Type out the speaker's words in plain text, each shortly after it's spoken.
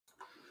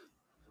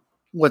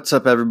What's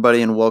up,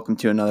 everybody, and welcome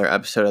to another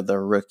episode of The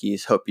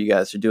Rookies. Hope you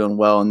guys are doing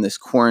well in this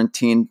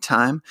quarantine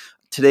time.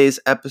 Today's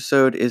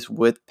episode is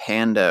with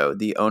Pando,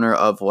 the owner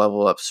of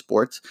LvlUp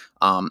Sports,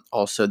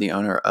 also the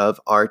owner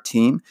of our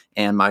team,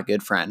 and my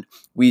good friend.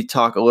 We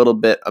talk a little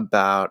bit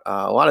about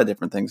a lot of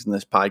different things in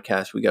this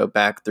podcast. We go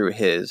back through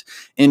his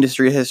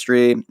industry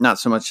history, not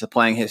so much the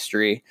playing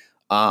history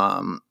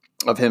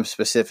of him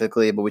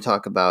specifically, but we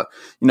talk about,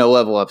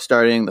 LvlUp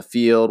starting the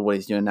field, what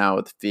he's doing now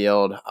with the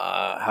field,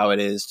 how it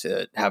is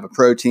to have a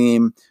pro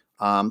team.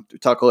 We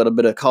talk a little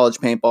bit of college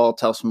paintball,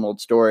 tell some old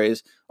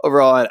stories.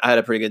 Overall, I had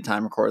a pretty good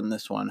time recording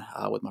this one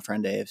with my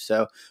friend Dave.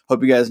 So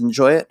hope you guys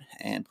enjoy it,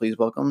 and please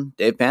welcome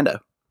Dave Pando.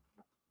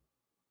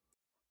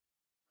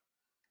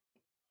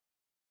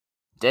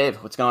 Dave,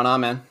 what's going on,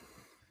 man?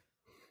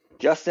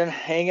 Justin,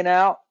 hanging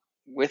out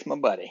with my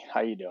buddy. How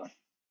you doing?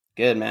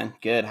 Good, man.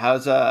 Good.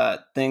 How's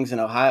things in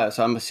Ohio?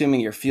 So I'm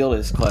assuming your field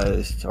is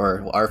closed,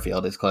 or our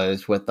field is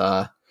closed with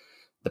the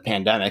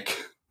pandemic.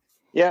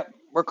 Yeah,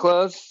 we're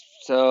closed.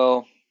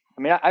 So,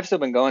 I've still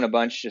been going a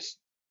bunch, just,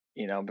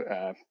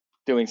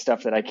 doing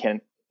stuff that I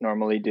can't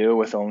normally do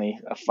with only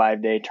a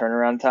 5-day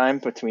turnaround time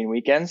between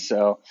weekends.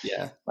 So,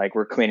 yeah, like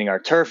we're cleaning our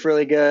turf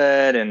really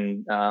good,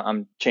 and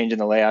I'm changing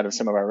the layout of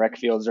some of our rec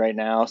fields right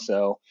now.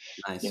 So,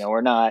 nice.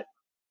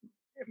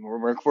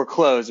 We're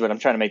closed, but I'm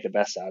trying to make the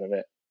best out of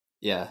it.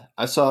 Yeah,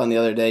 I saw the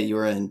other day you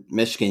were in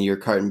Michigan. You were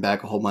carting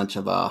back a whole bunch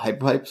of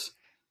hyperpipes.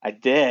 I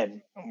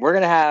did. We're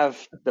going to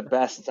have the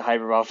best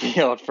hyperball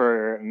field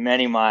for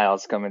many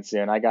miles coming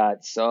soon. I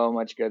got so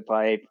much good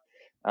pipe.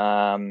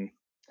 And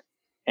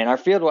our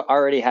field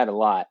already had a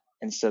lot.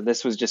 And so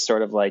this was just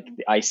sort of like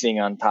the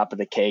icing on top of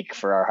the cake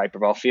for our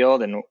hyperball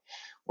field. And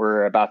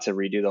we're about to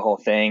redo the whole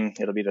thing.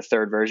 It'll be the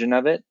third version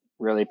of it.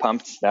 Really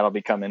pumped. That'll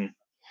be coming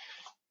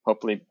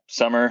hopefully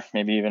summer,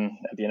 maybe even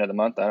at the end of the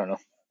month. I don't know.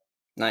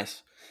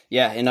 Nice.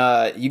 Yeah,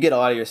 and you get a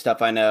lot of your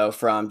stuff, I know,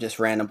 from just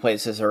random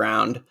places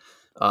around.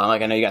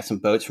 Like I know you got some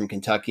boats from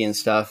Kentucky and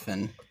stuff,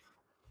 and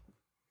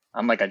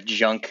I'm like a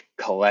junk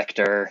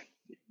collector.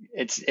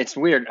 It's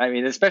weird. I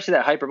mean, especially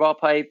that hyperball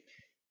pipe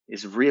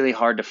is really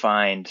hard to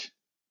find,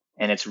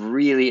 and it's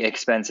really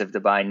expensive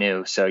to buy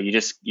new. So you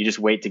just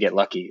wait to get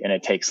lucky, and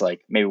it takes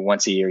like maybe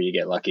once a year you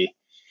get lucky.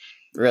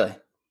 Really?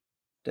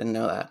 Didn't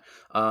know that.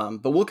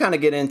 But we'll kind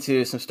of get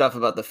into some stuff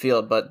about the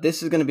field. But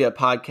this is going to be a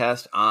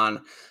podcast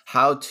on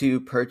how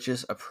to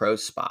purchase a pro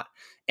spot.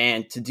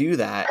 And to do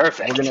that,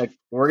 Perfect.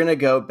 we're gonna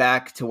go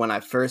back to when I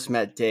first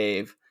met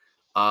Dave.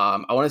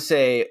 I want to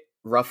say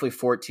roughly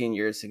 14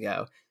 years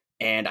ago.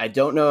 And I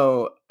didn't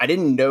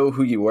know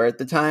who you were at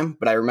the time,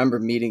 but I remember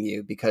meeting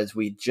you because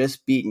we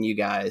just beaten you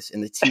guys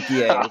in the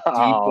TPA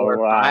D4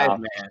 wow.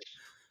 5-man.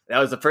 That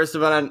was the first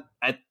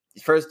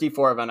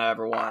D4 event I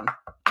ever won.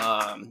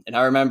 And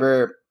I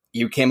remember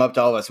you came up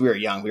to all of us. We were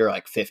young. We were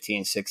like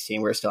 15,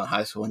 16. We were still in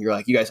high school. And you were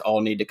like, you guys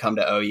all need to come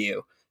to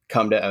OU.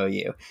 Come to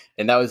OU.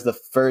 And that was the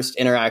first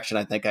interaction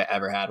I think I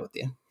ever had with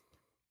you.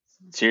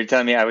 So you're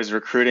telling me I was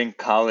recruiting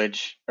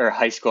college or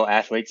high school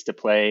athletes to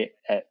play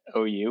at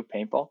OU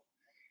paintball?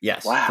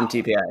 Yes, wow. From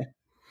TPA.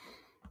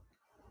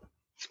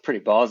 It's pretty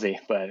ballsy,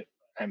 but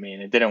I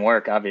mean, it didn't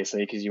work,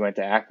 obviously, because you went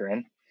to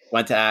Akron.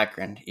 Went to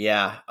Akron,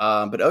 yeah.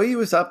 But OU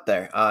was up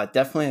there.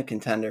 Definitely a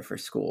contender for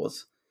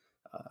schools.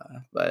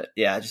 But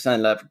yeah, I just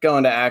ended up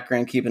going to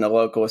Akron, keeping it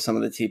local with some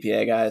of the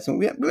TPA guys, and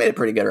we made a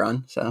pretty good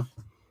run. So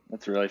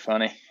that's really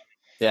funny.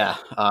 Yeah.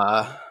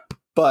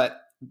 But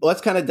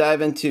let's kind of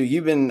dive into,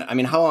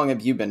 how long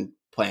have you been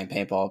playing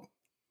paintball?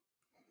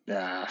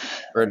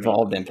 Or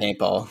involved in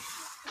paintball?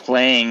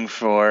 Playing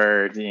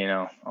for,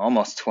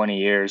 almost 20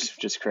 years,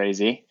 which is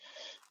crazy.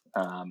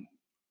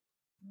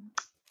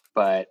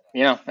 But,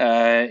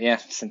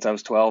 since I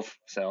was 12,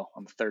 so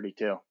I'm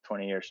 32,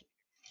 20 years.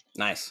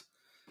 Nice.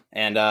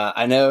 And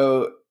I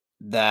know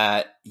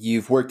that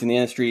you've worked in the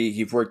industry,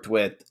 you've worked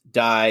with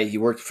Dye,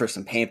 you worked for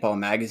some paintball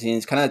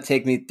magazines. Kind of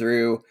take me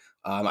through,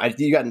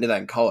 you got into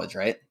that in college,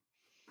 right?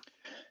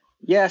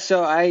 Yeah,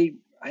 so I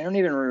don't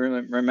even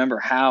remember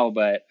how,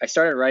 but I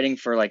started writing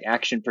for like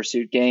Action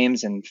Pursuit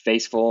Games and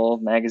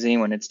Faceful magazine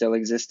when it still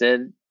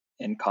existed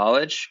in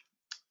college.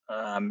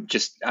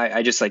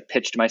 I just like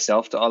pitched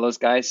myself to all those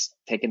guys,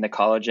 taking the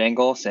college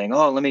angle, saying,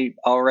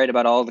 I'll write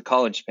about all the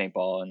college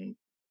paintball. And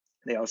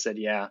they all said,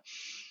 yeah.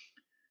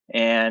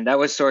 And that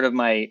was sort of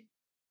I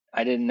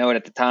didn't know it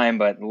at the time,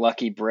 but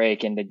lucky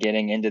break into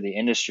getting into the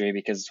industry,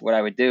 because what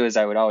I would do is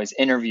I would always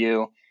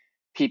interview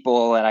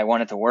people that I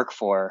wanted to work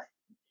for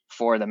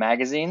the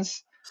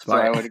magazines.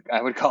 Smart. So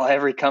I would call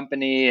every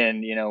company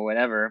and,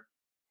 whatever.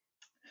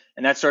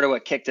 And that's sort of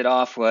what kicked it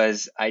off.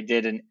 Was I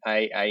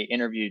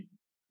interviewed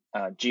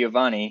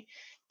Giovanni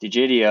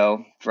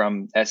DiGidio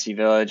from SC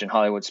Village and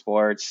Hollywood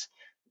Sports.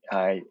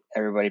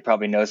 Everybody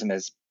probably knows him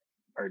as,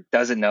 or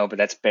doesn't know, but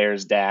that's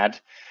Bear's dad.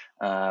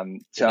 So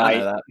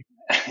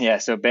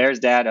Bear's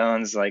dad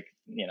owns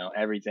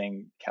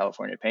everything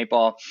California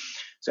paintball.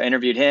 So I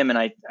interviewed him and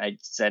I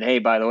said, hey,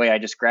 by the way, I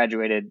just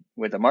graduated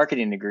with a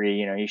marketing degree.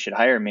 You should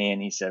hire me.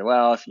 And he said,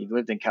 well, if you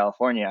lived in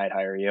California, I'd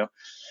hire you.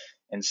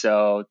 And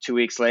so 2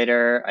 weeks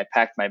later, I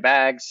packed my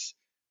bags,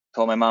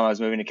 told my mom I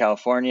was moving to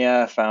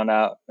California, found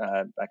out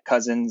a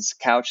cousin's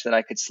couch that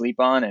I could sleep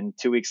on. And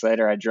 2 weeks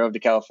later, I drove to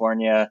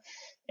California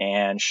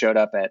and showed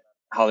up at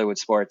Hollywood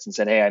Sports and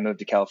said, "Hey, I moved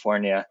to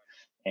California."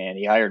 And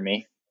he hired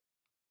me.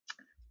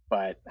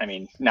 But I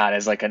mean, not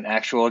as like an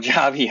actual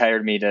job. He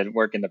hired me to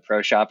work in the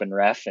pro shop and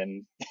ref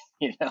and,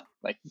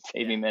 like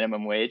pay me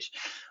minimum wage.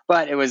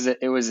 But it was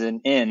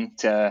an in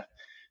to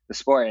the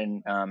sport.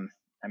 And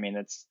I mean,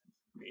 it's,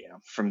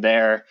 from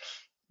there,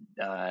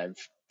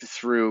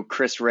 through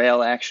Chris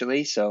Rail,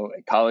 actually. So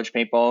college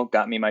paintball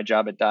got me my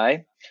job at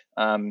Dye.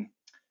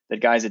 The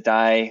guys at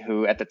Dye,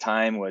 who at the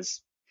time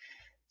was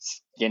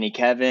Skinny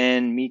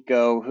Kevin,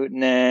 Miko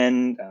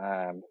Hootanen,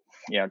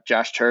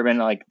 Josh Turbin,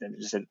 like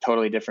just a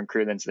totally different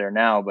crew than's there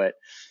now. But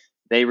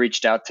they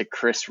reached out to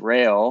Chris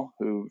Rail,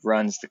 who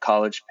runs the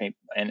college paint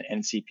and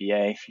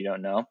NCPA, if you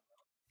don't know.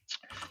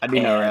 I do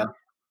know Rail.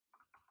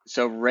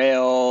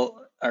 So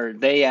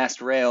they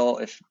asked Rail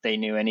if they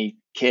knew any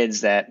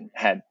kids that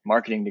had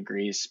marketing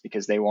degrees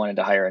because they wanted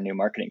to hire a new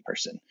marketing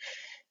person.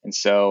 And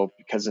so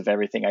because of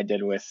everything I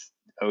did with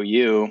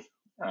OU,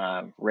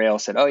 Rail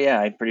said, "Oh yeah,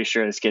 I'm pretty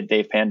sure this kid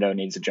Dave Pando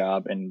needs a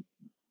job and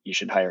you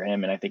should hire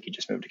him." And I think he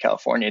just moved to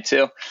California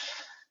too.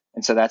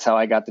 And so that's how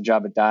I got the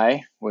job at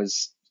Dye,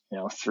 was,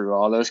 through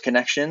all those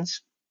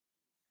connections.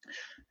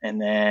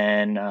 And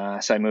then,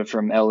 so I moved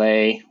from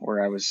LA,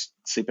 where I was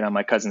sleeping on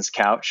my cousin's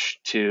couch,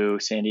 to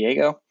San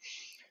Diego.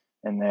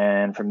 And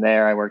then from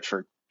there, I worked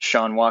for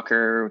Sean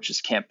Walker, which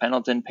is Camp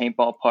Pendleton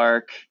Paintball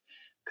Park,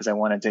 because I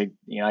wanted to,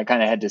 I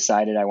kind of had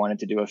decided I wanted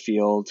to do a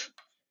field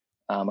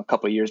a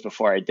couple of years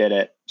before I did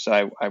it.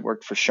 So I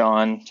worked for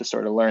Sean to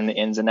sort of learn the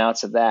ins and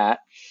outs of that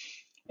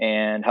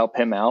and help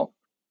him out.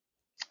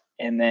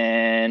 And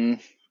then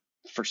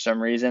for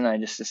some reason, I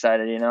just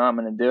decided, I'm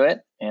going to do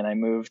it. And I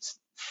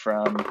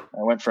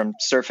went from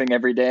surfing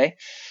every day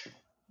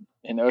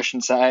in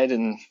Oceanside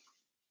and,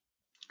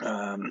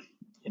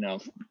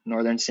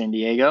 northern San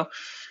Diego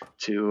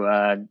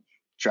to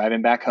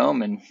driving back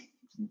home and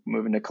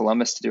moving to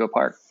Columbus to do a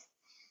park.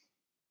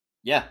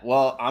 Yeah,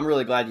 well, I'm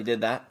really glad you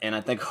did that, and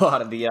I think a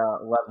lot of the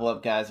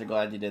LvlUp guys are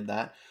glad you did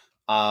that.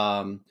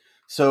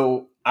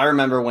 So I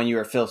remember when you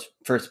were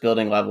first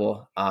building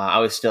Level, I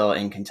was still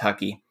in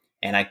Kentucky,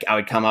 and I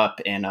would come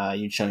up and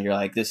you'd show me, you're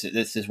like, this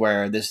is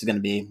where this is going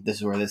to be, this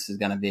is where this is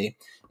going to be,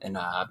 and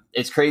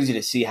it's crazy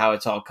to see how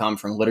it's all come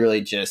from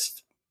literally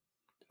just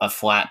a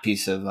flat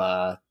piece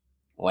of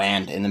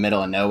land in the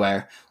middle of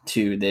nowhere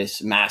to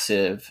this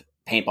massive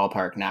paintball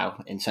park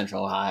now in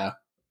Central Ohio.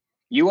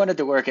 You wanted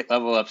to work at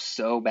LvlUp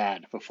so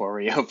bad before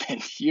we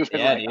opened. You were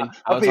like, dude,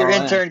 I'll be your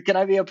intern. Can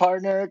I be a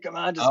partner? Come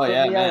on, just put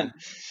me in.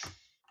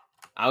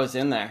 I was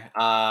in there.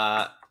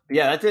 Yeah,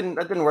 that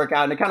didn't work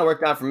out, and it kind of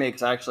worked out for me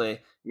because I actually,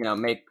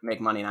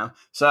 make money now.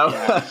 So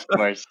yeah, of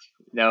course.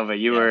 No, but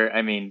you were.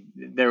 I mean,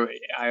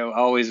 I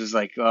always was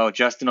like, oh,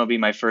 Justin will be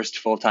my first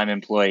full-time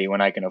employee when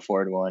I can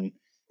afford one,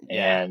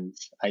 and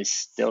I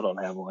still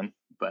don't have one,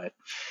 but.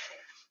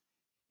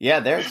 Yeah,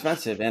 they're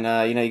expensive, and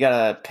you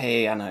gotta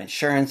pay on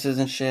insurances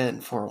and shit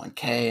and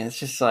 401k, and it's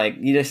just like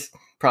you just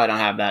probably don't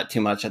have that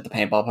too much at the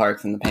paintball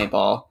parks and the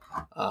paintball.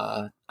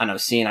 I know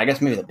scene. I guess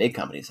maybe the big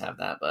companies have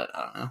that, but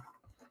I don't know.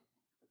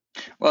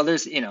 Well,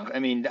 there's, I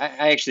mean,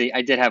 I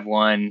did have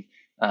one.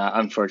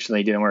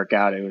 Unfortunately, it didn't work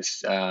out. It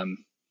was, I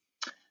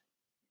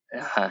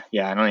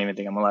don't even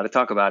think I'm allowed to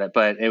talk about it,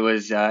 but it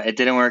was, it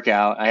didn't work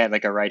out. I had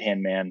like a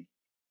right-hand man,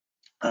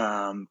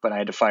 but I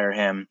had to fire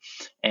him,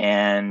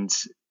 and.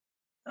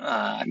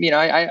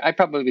 I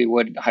probably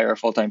would hire a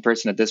full-time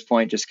person at this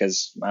point just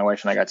because my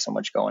wife and I got so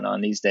much going on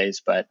these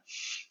days. But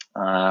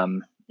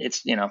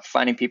it's,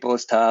 finding people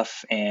is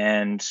tough.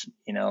 And,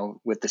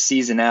 with the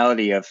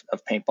seasonality of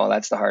paintball,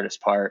 that's the hardest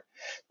part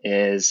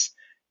is,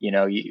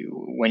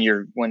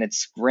 when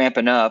it's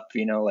ramping up,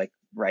 like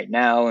right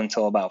now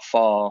until about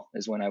fall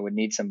is when I would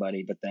need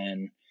somebody. But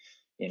then,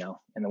 in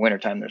the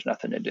wintertime, there's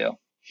nothing to do.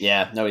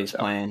 Yeah, nobody's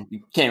playing.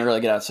 You can't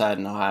really get outside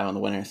in Ohio in the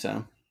winter,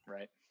 so.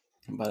 Right.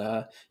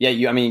 But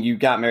you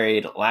got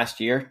married last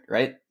year,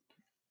 right?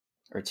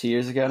 Or 2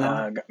 years ago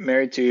now? Got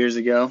married 2 years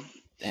ago.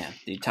 Damn,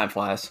 dude, time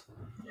flies.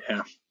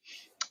 Yeah.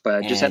 But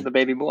I just had the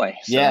baby boy.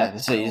 So, yeah,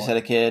 so you just had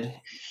a kid.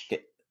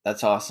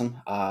 That's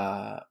awesome.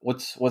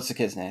 What's the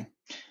kid's name?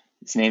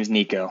 His name's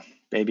Nico.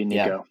 Baby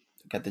Nico. Yeah,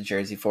 got the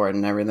jersey for it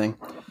and everything.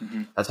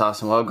 Mm-hmm. That's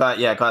awesome. Well, glad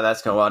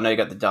that's going well. I know you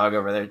got the dog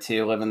over there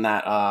too, living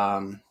that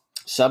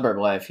suburb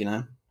life,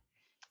 And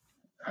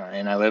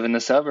I live in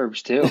the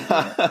suburbs too.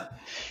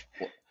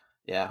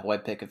 Yeah,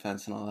 white picket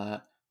fence and all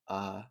that.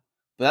 But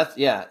that's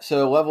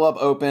So LvlUp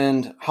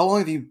opened. How long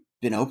have you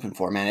been open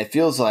for, man? It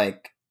feels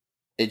like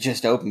it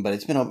just opened, but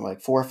it's been open like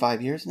 4 or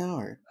 5 years now,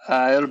 or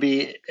it'll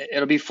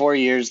be 4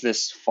 years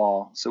this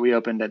fall. So we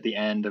opened at the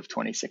end of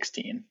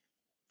 2016.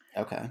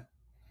 Okay,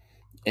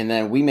 and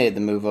then we made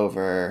the move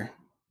over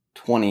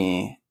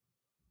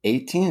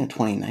 2018 or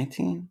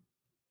 2019.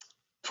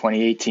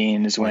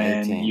 2018 is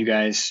when you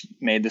guys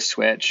made the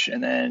switch,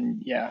 and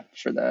then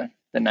for the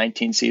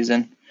 19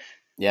 season.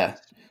 Yeah.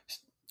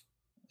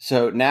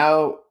 So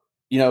now,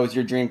 it's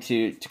your dream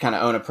to kind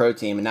of own a pro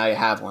team, and now you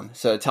have one.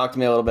 So talk to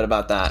me a little bit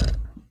about that.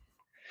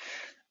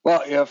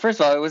 Well, first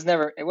of all, it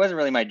wasn't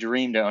really my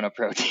dream to own a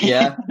pro team.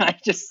 Yeah. I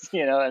just,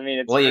 I mean,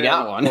 it's Well, you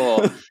got really one.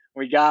 cool.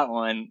 We got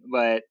one,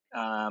 but,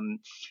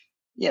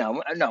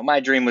 no, my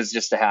dream was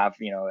just to have,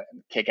 a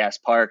kick-ass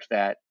park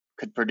that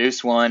could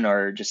produce one,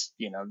 or just,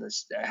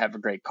 this have a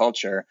great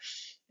culture.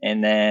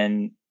 And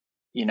then,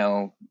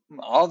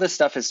 all this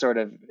stuff is sort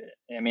of,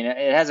 I mean,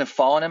 it hasn't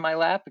fallen in my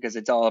lap because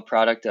it's all a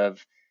product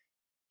of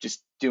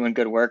just doing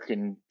good work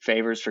and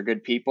favors for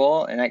good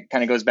people. And that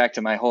kind of goes back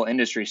to my whole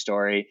industry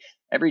story.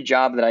 Every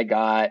job that I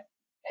got,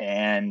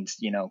 and,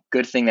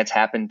 good thing that's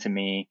happened to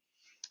me,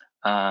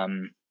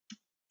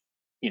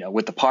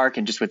 with the park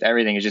and just with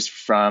everything, is just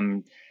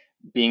from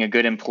being a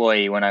good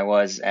employee when I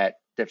was at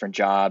different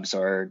jobs,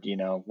 or,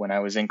 when I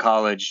was in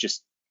college,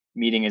 just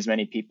meeting as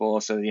many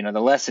people. So, the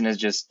lesson is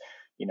just,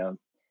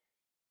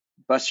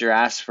 bust your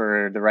ass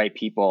for the right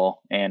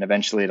people, and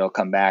eventually it'll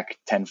come back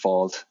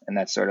tenfold. And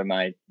that's sort of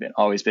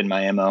always been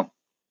my MO.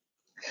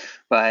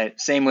 But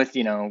same with,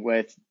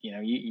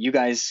 you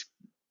guys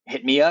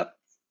hit me up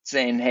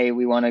saying, hey,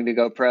 we wanted to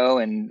go pro,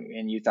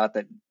 and you thought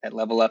that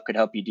LvlUp could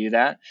help you do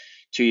that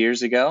 2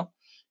 years ago.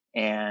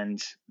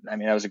 And I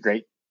mean, that was a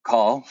great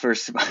call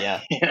first,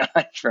 Yeah.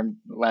 from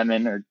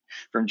Lemon, or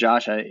from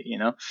Josh,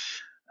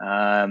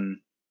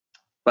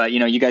 but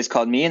you guys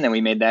called me, and then we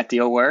made that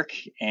deal work.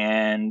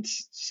 And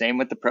same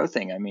with the pro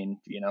thing. I mean,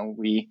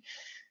 we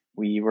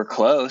were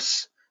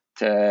close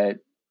to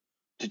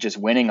just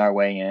winning our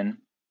way in.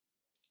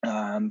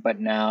 But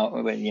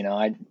now,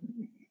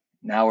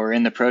 now we're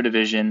in the pro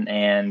division,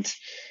 and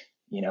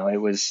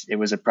it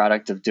was a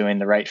product of doing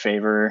the right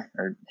favor,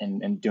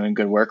 and doing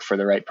good work for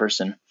the right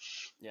person.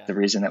 Yeah. The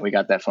reason that we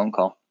got that phone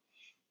call.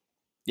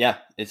 Yeah,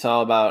 it's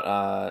all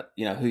about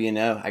who you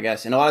know, I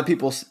guess. And a lot of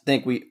people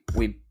think we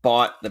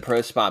bought the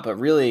pro spot, but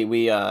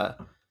really I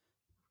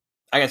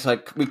guess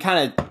we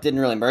kind of didn't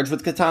really merge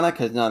with Katana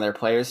because none of their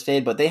players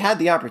stayed, but they had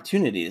the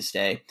opportunity to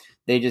stay.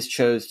 They just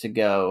chose to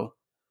go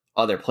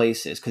other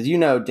places, because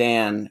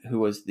Dan, who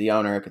was the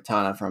owner of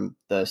Katana from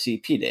the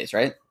CP days,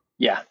 right?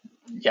 Yeah.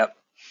 Yep.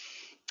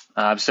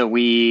 So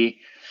we,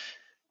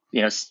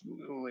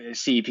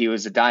 CEP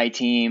was a die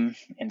team,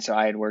 and so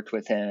I had worked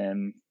with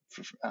him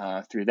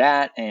through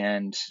that,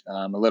 and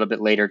a little bit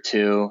later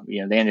too.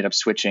 They ended up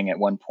switching at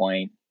one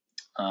point,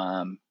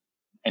 and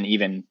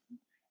even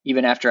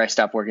after I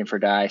stopped working for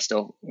Die, I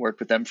still worked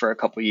with them for a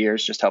couple of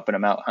years, just helping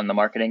them out on the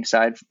marketing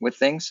side with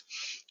things,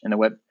 and the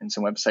web and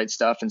some website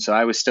stuff. And so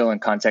I was still in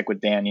contact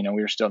with Dan.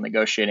 We were still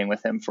negotiating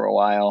with him for a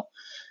while.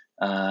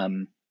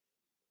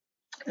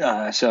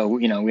 So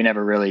we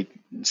never really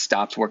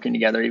stopped working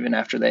together, even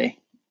after they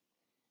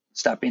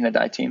stopped being a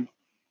Die team.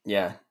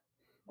 Yeah.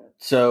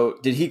 So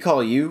did he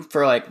call you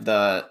for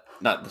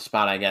not the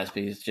spot, I guess,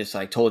 but he's just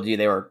told you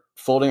they were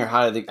folding, or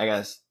how did I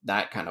guess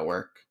that kind of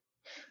work?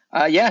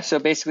 Yeah. So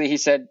basically he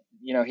said,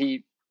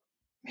 he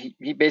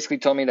basically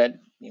told me that,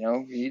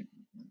 he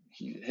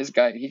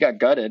got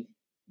gutted,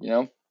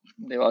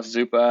 they lost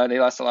Zupa, they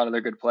lost a lot of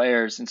their good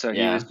players. And so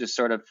he was just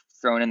sort of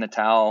throwing in the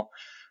towel.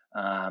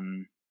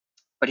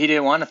 But he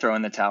didn't want to throw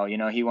in the towel.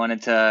 He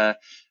wanted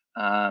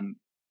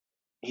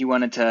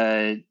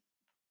to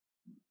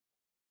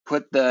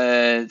put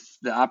the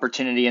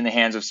opportunity in the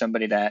hands of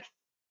somebody that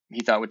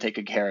he thought would take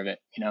good care of it.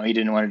 He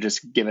didn't want to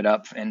just give it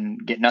up and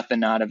get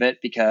nothing out of it,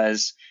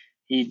 because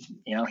he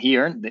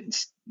earned it.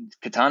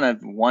 Katana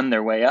won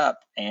their way up,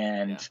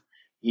 and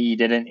he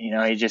didn't,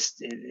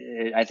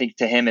 I think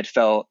to him, it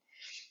felt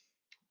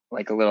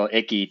like a little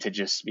icky to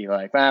just be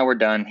like, we're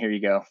done. Here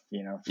you go.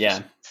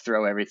 Just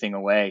throw everything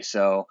away.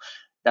 So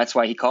that's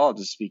why he called,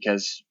 is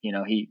because,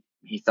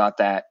 he thought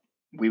that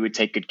we would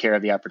take good care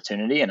of the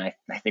opportunity. And I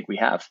think we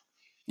have.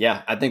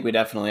 Yeah, I think we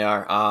definitely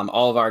are.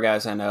 All of our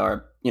guys I know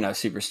are,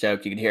 super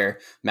stoked. You could hear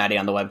Maddie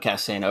on the webcast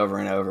saying over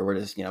and over, we're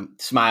just,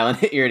 smiling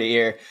ear to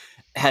ear,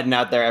 heading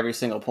out there every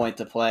single point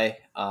to play.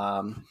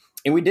 And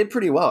we did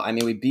pretty well. I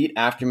mean, we beat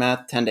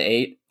Aftermath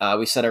 10-8.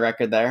 We set a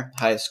record there,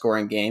 highest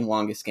scoring game,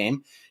 longest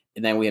game.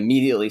 And then we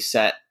immediately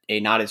set a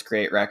not as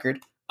great record,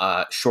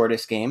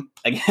 shortest game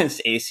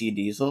against AC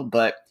Diesel.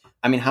 But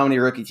I mean, how many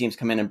rookie teams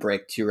come in and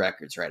break 2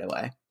 records right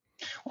away?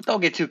 Well,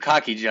 don't get too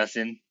cocky,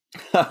 Justin.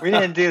 We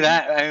didn't do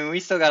that. I mean, we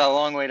still got a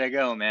long way to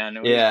go, man.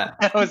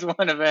 That was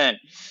one event.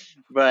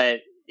 But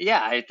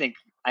yeah, I think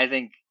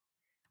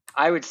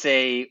I would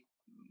say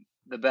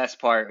the best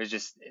part was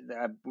just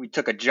we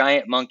took a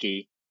giant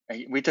monkey.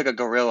 We took a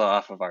gorilla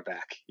off of our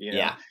back,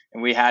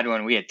 and we had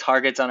one. We had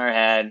targets on our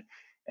head.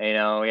 We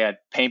had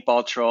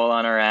paintball troll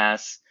on our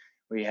ass.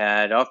 We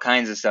had all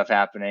kinds of stuff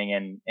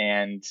happening,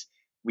 and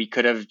we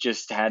could have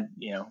just had,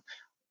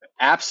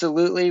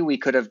 absolutely, we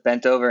could have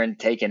bent over and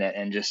taken it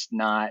and just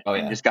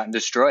and just gotten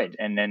destroyed,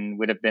 and then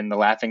would have been the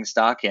laughing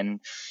stock. And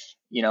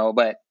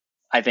but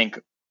I think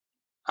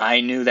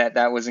I knew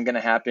that wasn't going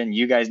to happen.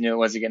 You guys knew it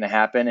wasn't going to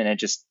happen,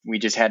 and we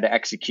just had to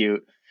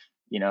execute,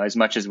 as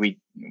much as we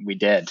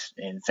did.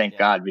 And thank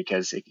God,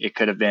 because it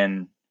could have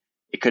been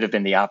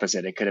the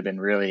opposite. It could have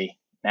been really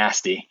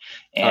nasty.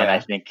 And I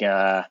think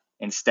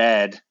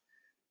instead,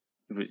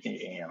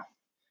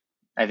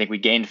 I think we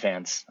gained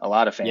fans, a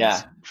lot of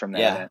fans from that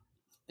event.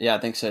 Yeah, I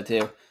think so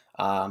too.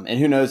 And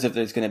who knows if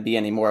there's going to be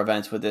any more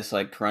events with this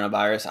like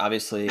coronavirus.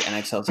 Obviously,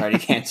 NXL's already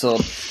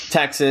canceled.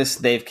 Texas,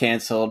 they've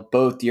canceled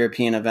both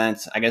European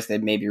events. I guess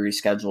they've maybe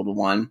rescheduled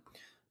one.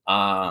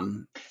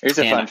 Here's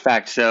a And fun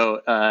fact.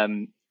 So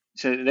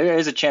there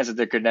is a chance that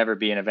there could never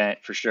be an event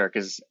for sure,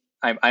 because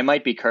I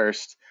might be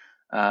cursed.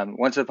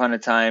 Once upon a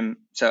time,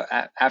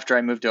 after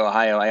I moved to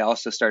Ohio, I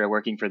also started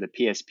working for the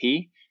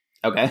PSP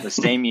okay, the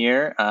same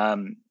year.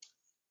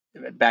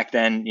 Back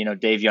then,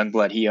 Dave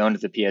Youngblood, he owned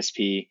the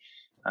PSP.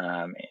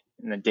 And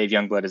then Dave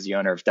Youngblood is the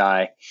owner of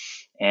Die.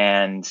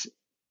 And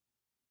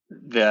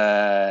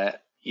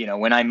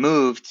when I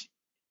moved,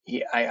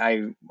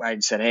 I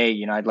said,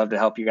 hey, I'd love to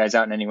help you guys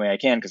out in any way I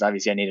can, because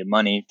obviously I needed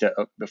money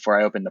before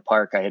I opened the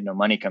park. I had no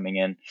money coming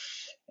in,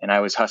 and I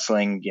was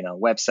hustling,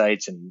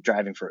 websites and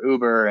driving for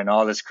Uber and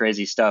all this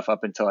crazy stuff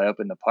up until I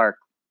opened the park.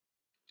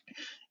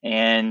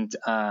 And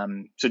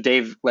so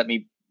Dave let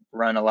me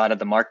run a lot of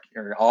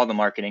all the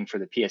marketing for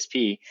the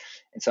PSP.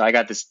 And so I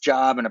got this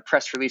job, and a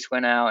press release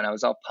went out, and I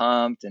was all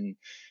pumped. And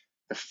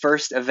the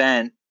first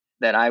event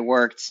that I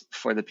worked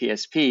for the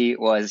PSP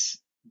was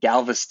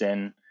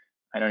Galveston.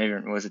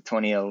 Was it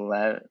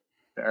 2011?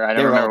 Or I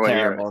don't remember what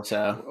terrible, year.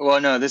 So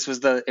Well, no, it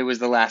was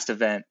the last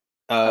event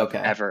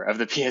ever of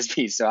the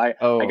PSP. So I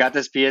got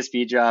this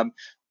PSP job,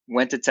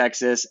 went to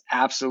Texas,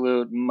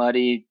 absolute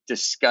muddy,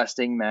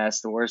 disgusting mess,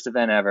 the worst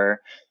event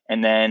ever.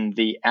 And then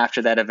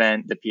after that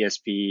event, the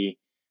PSP,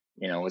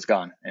 was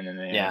gone, and then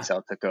the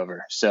NXL took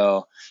over.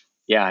 So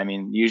yeah, I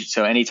mean,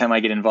 so anytime I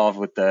get involved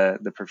with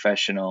the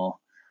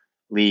professional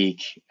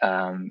league,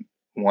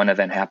 one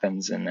event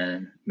happens, and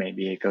then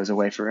maybe it goes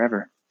away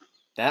forever.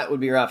 That would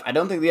be rough. I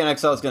don't think the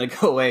NXL is going to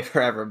go away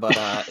forever, but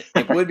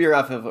it would be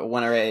rough if it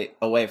went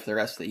away for the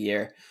rest of the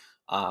year.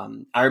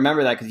 I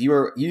remember that because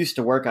you used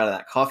to work out of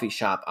that coffee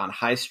shop on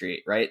High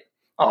Street, right?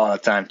 All the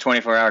time,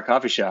 24-hour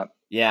coffee shop.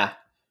 Yeah,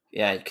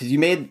 because you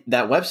made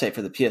that website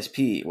for the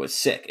PSP. It was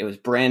sick. It was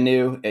brand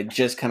new. It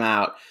just come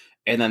out,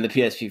 and then the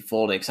PSP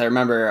folded. Because I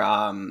remember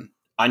on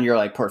your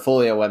like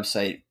portfolio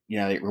website,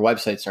 your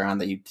websites are on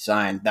that you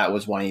designed. That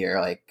was one of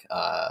your like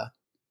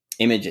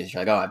images.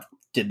 You're like, oh, I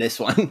did this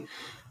one.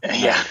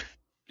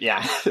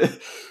 Yeah.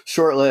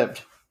 Short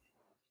lived.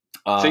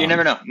 So you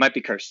never know. It might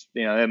be cursed.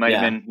 It might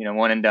have been,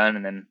 one and done,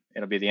 and then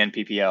it'll be the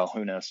NPPL.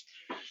 Who knows?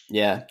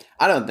 Yeah.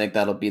 I don't think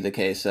that'll be the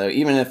case. So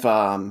even if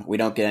we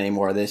don't get any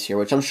more this year,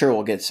 which I'm sure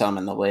we'll get some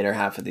in the later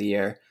half of the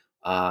year,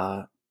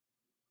 but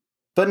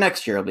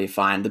next year will be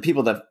fine. The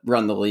people that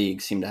run the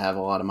league seem to have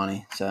a lot of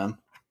money. So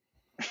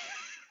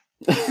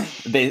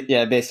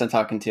based on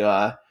talking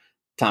to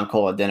Tom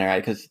Cole at dinner,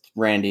 right? Because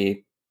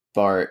Randy,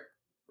 Bart,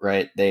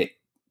 right?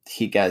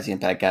 Heat guys, the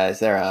Impact guys,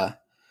 they're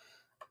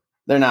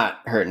not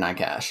hurting on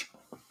cash.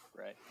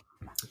 Right.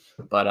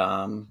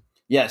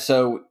 But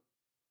so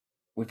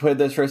we played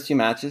those first two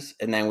matches,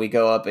 and then we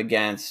go up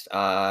against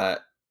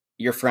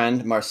your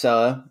friend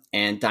Marcella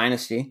and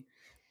Dynasty,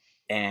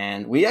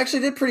 and we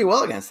actually did pretty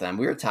well against them.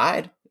 We were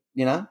tied,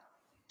 That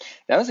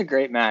was a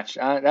great match.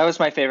 That was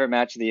my favorite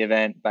match of the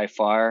event by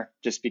far,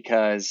 just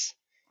because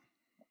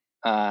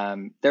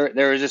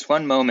there was just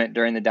one moment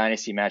during the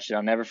Dynasty match that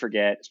I'll never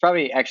forget. It's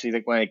probably actually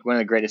like one of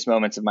the greatest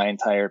moments of my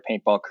entire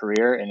paintball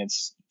career, and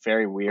it's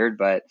very weird,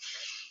 but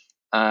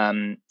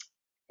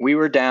we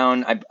were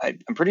down.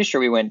 I'm pretty sure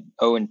we went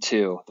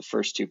 0-2 the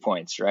first 2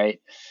 points, right?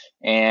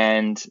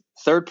 And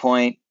third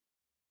point,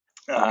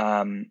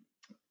 the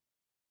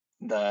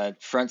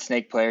front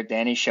snake player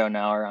Danny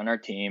Schonauer on our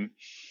team.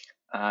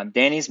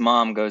 Danny's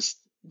mom goes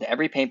to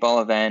every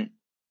paintball event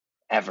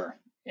ever.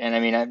 And I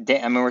mean,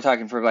 we're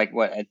talking for like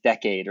a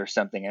decade or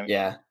something.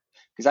 Yeah.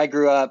 Because I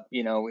grew up,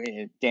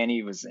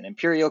 Danny was an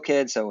Imperial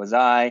kid, so was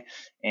I.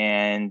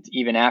 And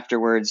even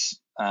afterwards,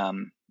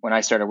 when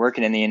I started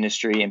working in the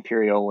industry,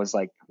 Imperial was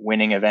like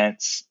winning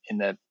events in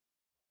the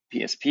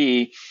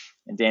PSP.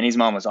 And Danny's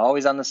mom was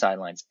always on the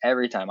sidelines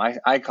every time.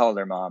 I called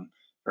her mom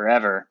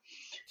forever.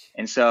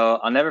 And so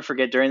I'll never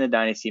forget, during the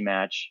Dynasty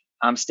match,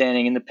 I'm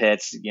standing in the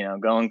pits,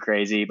 going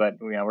crazy, but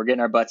we're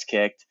getting our butts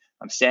kicked.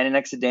 I'm standing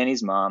next to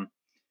Danny's mom.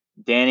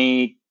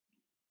 Danny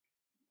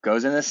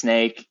goes in the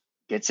snake,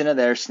 gets into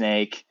their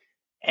snake,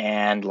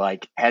 and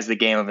like has the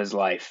game of his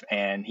life.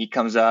 And he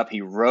comes up,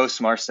 he roasts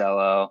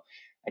Marcelo.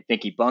 I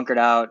think he bunkered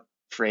out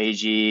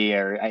Fragi,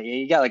 or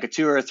he got like a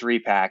 2 or a 3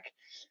 pack.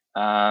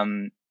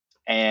 And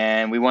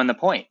we won the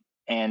point.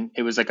 And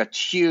it was like a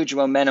huge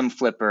momentum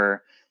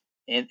flipper,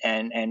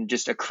 and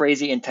just a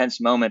crazy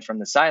intense moment from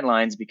the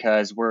sidelines,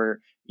 because we're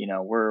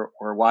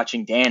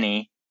watching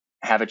Danny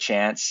have a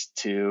chance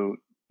to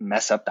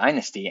mess up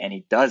Dynasty, and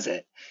he does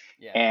it.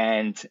 Yeah.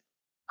 And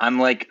I'm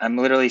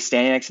literally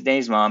standing next to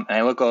Danny's mom, and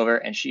I look over,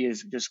 and she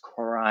is just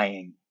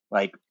crying,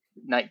 like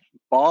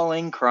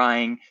bawling,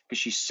 crying, because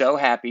she's so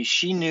happy.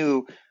 She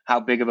knew how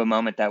big of a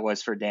moment that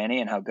was for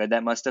Danny and how good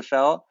that must have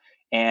felt.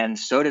 And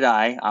so did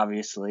I,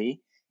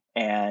 obviously.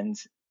 And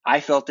I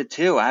felt it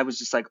too. I was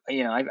just like,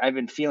 I've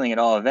been feeling it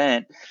all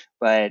event,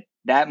 but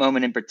that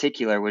moment in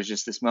particular was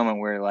just this moment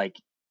where like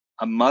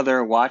a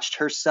mother watched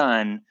her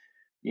son,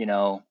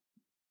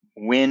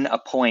 win a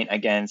point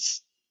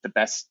against the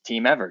best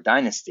team ever,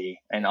 dynasty,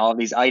 and all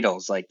these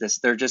idols like this.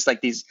 They're just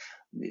like these,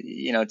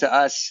 to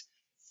us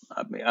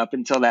up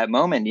until that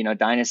moment,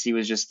 dynasty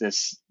was just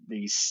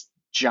these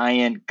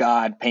giant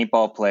god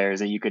paintball players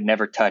that you could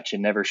never touch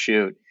and never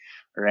shoot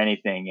or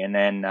anything. And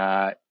then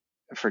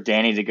for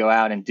Danny to go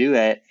out and do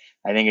it,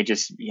 I think it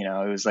just,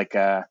 it was like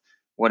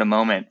what a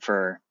moment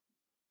for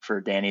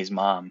Danny's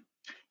mom.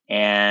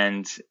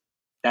 And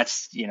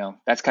that's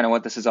kind of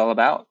what this is all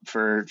about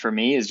for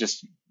me, is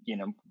just,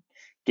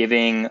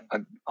 giving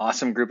an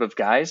awesome group of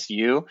guys,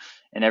 you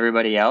and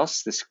everybody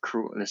else, this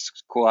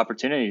cool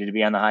opportunity to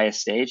be on the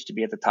highest stage, to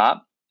be at the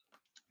top.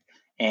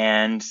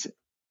 And,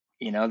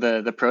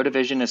 the pro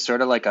division is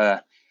sort of like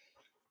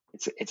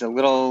it's a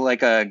little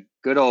like a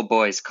good old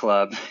boys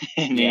club.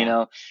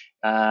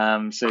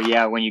 And, so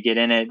yeah, when you get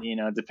in it,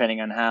 depending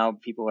on how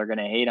people are going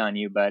to hate on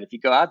you, but if you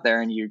go out there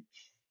and you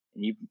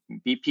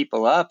beat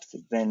people up,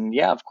 then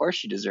yeah, of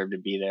course you deserve to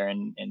be there.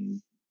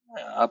 And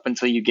up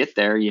until you get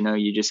there,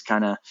 you just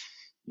kind of,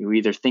 you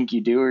either think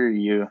you do or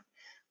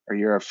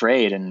you're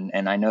afraid.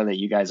 And I know that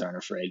you guys aren't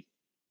afraid.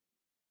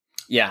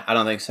 Yeah, I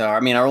don't think so. I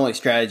mean, our only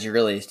strategy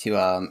really is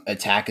to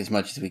attack as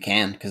much as we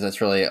can, because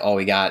that's really all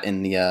we got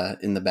in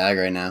the bag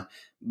right now.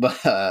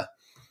 But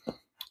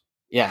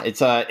yeah, it's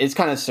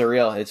kind of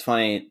surreal. It's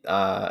funny.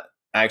 I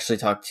actually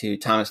talked to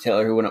Thomas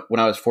Taylor, who when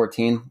I was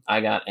 14,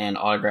 I got an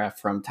autograph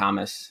from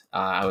Thomas.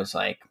 I was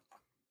like,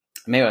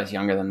 maybe I was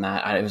younger than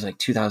that. It was like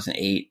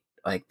 2008,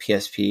 like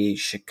PSP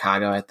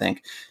Chicago, I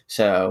think.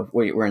 So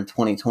we're in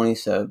 2020,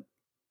 so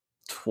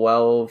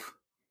 12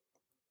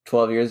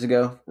 years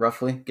ago,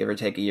 roughly, give or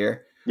take a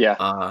year. Yeah.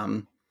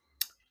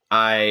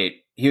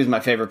 He was my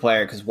favorite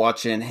player because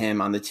watching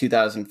him on the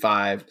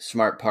 2005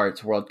 Smart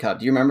Parts World Cup.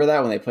 Do you remember that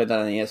when they played that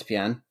on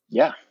ESPN?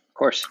 Yeah, of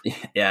course.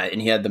 Yeah,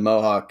 and he had the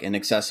Mohawk and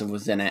Excessive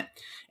was in it.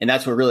 And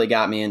that's what really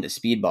got me into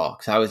speedball,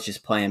 because I was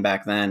just playing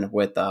back then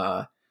with,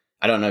 I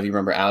don't know if you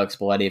remember Alex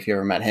Belletti, if you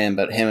ever met him,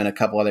 but him and a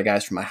couple other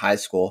guys from my high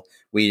school,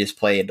 we just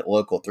played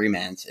local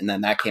 3-mans. And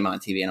then that came on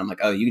TV, and I'm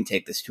like, oh, you can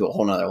take this to a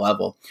whole nother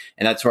level.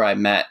 And that's where I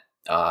met,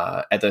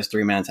 at those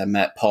 3-mans, I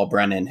met Paul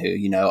Brennan, who,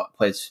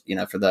 plays,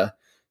 for the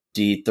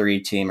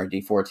D3 team or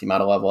D4 team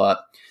out of LvlUp.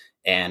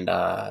 And,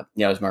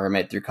 was my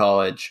roommate through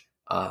college.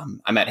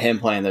 I met him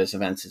playing those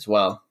events as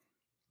well.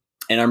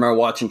 And I remember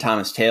watching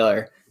Thomas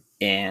Taylor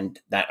and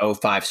that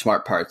 05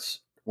 Smart Parts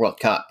World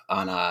Cup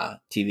on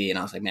TV. And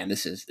I was like, man,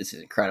 this is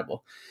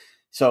incredible.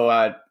 So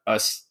I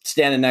was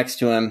standing next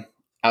to him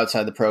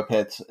outside the pro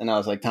pits. And I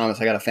was like,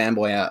 Thomas, I got a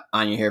fanboy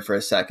on you here for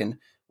a second.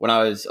 When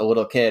I was a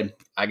little kid,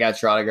 I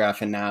got your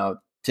autograph. And now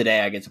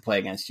today I get to play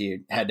against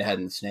you head to head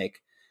in the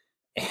snake.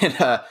 And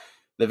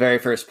the very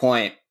first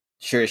point,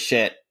 sure as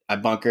shit, I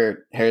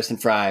bunker Harrison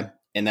Fry.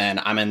 And then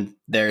I'm in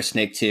their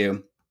snake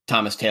 2.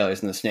 Thomas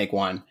Taylor's in the snake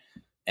 1.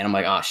 And I'm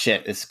like, oh,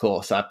 shit, this is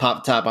cool. So I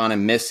pop the top on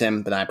him, miss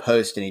him, but then I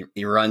post, and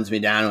he runs me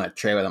down and I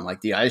trade with him. I'm like,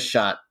 dude, I just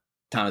shot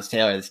Thomas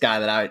Taylor, this guy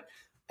that I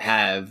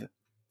have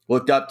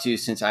looked up to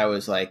since I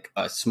was like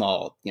a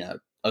small, I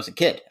was a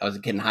kid. I was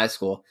a kid in high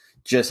school,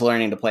 just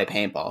learning to play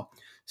paintball.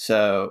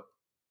 So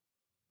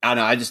I don't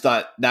know. I just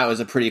thought that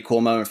was a pretty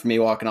cool moment for me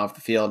walking off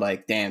the field.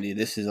 Like, damn, dude,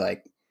 this is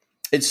like,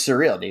 it's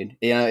surreal, dude.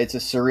 It's a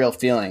surreal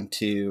feeling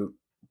to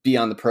be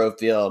on the pro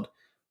field,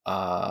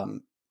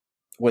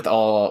 with a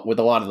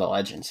lot of the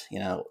legends,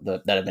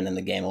 that have been in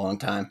the game a long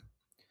time.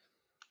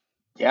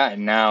 Yeah,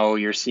 and now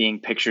you're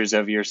seeing pictures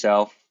of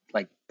yourself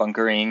like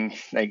bunkering.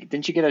 Like,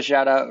 didn't you get a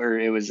shout out, or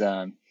it was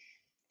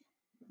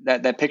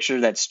that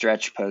picture that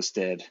Stretch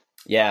posted?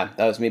 Yeah,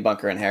 that was me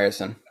bunkering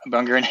Harrison.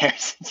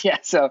 Yeah,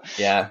 so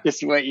yeah,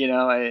 just what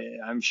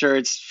I'm sure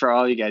it's for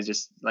all you guys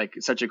just like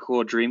such a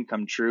cool dream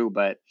come true.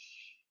 But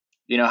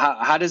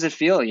how does it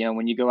feel?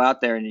 When you go out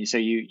there and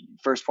you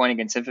first point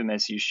against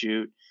Infamous, you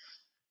shoot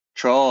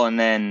Troll, and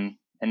then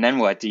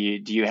what? Do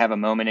you have a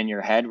moment in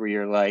your head where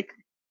you're like,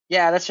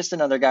 yeah, that's just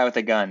another guy with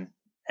a gun,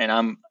 and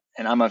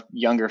I'm a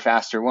younger,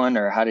 faster one?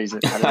 Or how does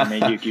it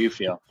make you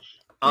feel?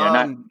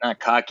 Not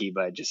cocky,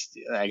 but just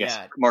I guess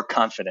more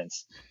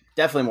confidence.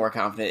 Definitely more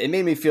confident. It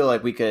made me feel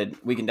like we can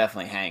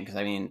definitely hang, because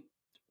I mean,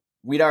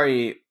 we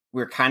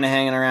were kind of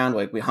hanging around.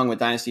 Like, we hung with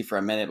Dynasty for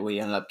a minute, but we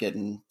ended up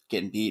getting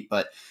beat.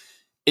 But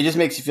it just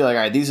makes you feel like,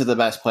 all right, these are the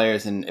best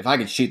players, and if I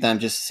can shoot them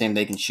just the same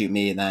they can shoot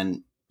me,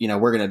 then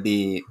we're going to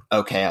be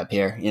okay up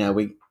here.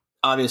 We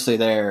obviously,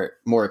 they're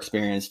more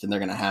experienced, and they're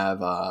going to have,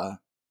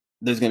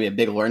 there's going to be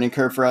a big learning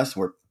curve for us.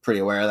 We're pretty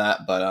aware of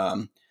that,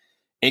 but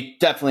it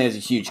definitely is a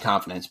huge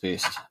confidence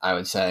boost, I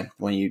would say,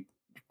 when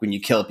you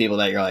kill people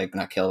that you're like,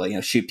 not kill,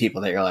 but, shoot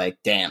people that you're like,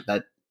 damn,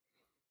 that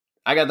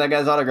I got that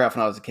guy's autograph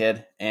when I was a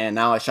kid, and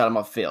now I shot him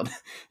off the field,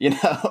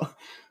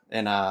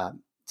 and,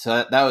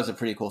 so that was a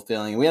pretty cool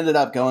feeling. We ended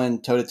up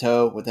going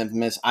toe-to-toe with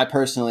Infamous. I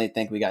personally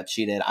think we got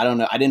cheated. I don't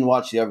know. I didn't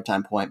watch the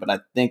overtime point, but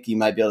I think you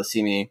might be able to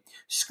see me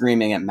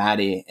screaming at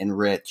Maddie and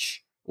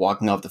Rich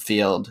walking off the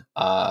field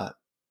to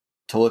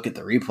look at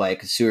the replay,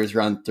 because Sewer's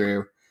run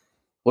through.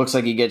 Looks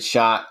like he gets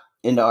shot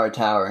into our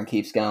tower and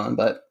keeps going,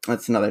 but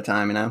that's another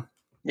time,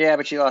 Yeah,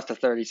 but you lost a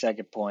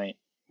 30-second point.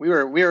 We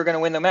were going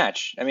to win the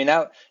match. I mean,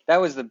 that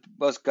was the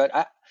most good.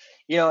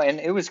 And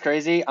it was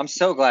crazy. I'm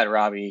so glad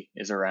Robbie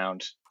is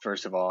around,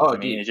 first of all. Oh, I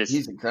mean, dude,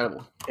 he's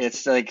incredible.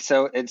 it's like,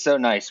 it's so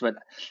nice. But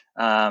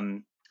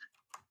um,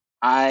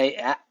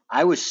 I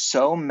was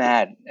so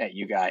mad at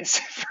you guys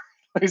for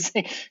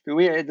losing.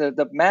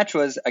 The match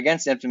was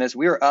against Infamous.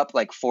 We were up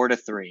like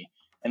 4-3,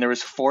 and there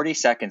was 40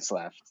 seconds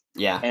left.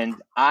 Yeah. And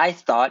I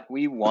thought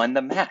we won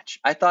the match.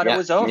 I thought it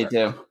was over. Me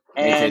too.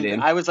 And dude.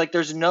 I was like,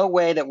 there's no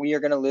way that we are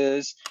going to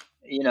lose.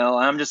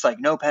 I'm just like,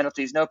 no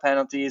penalties, no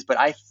penalties.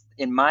 But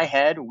in my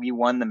head, we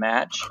won the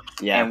match.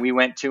 Yeah. And we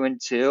went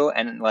 2-2.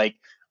 And like,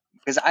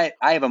 because I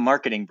have a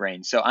marketing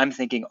brain. So I'm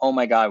thinking, oh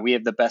my God, we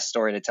have the best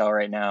story to tell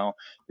right now.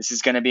 This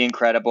is going to be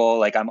incredible.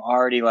 Like, I'm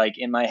already like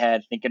in my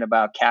head thinking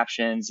about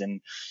captions,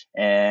 and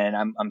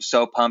I'm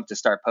so pumped to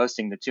start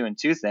posting the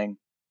 2-2 thing.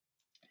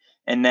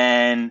 And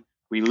then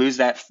we lose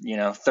that,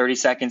 30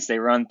 seconds they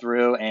run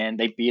through and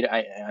they beat.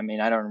 I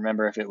mean, I don't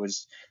remember if it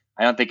was,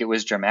 I don't think it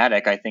was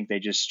dramatic. I think they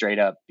just straight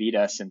up beat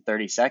us in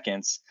 30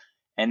 seconds.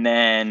 And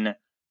then,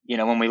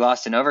 when we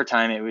lost in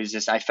overtime, it was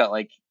just, I felt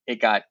like it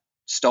got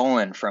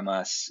stolen from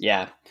us.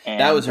 Yeah.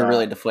 That was a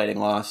really deflating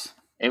loss.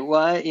 It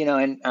was,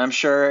 and I'm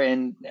sure,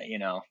 and,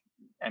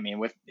 I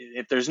mean,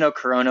 if there's no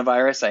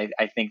coronavirus,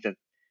 I think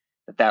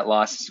that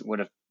loss would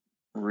have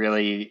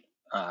really,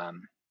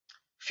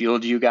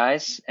 fueled you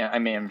guys. I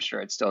mean, I'm sure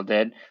it still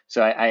did.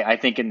 So I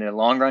think in the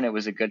long run, it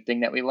was a good thing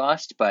that we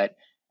lost. But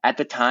at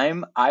the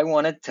time, I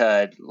wanted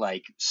to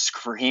like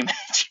scream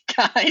at you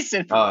guys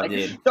and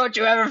don't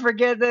you ever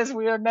forget this?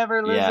 We are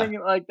never losing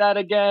like that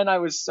again. I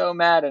was so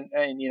mad.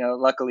 And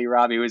luckily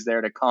Robbie was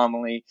there to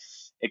calmly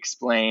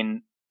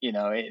explain,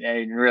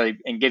 and really,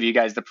 and give you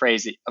guys the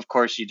praise that of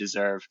course you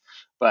deserve.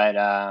 But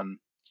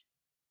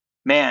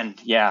man,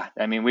 yeah,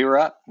 I mean, we were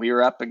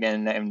up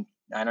again, and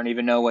I don't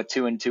even know what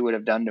 2-2 would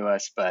have done to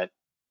us, but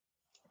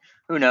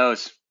who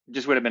knows? It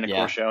just would have been a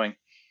cool showing.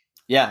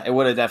 Yeah, it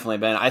would have definitely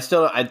been. I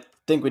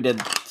think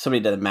somebody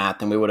did the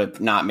math, and we would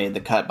have not made the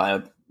cut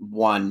by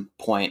 1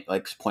 point,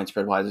 like point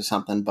spread wise or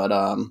something.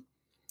 But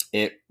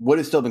it would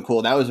have still been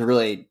cool. That was a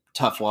really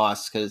tough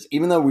loss because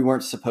even though we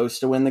weren't supposed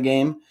to win the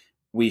game,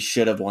 we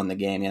should have won the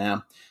game,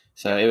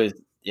 So it was,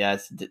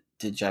 it's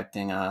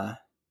dejecting. That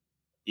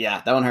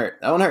one hurt.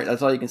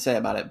 That's all you can say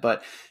about it.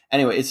 But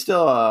anyway, it's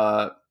still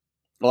a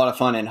lot of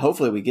fun, and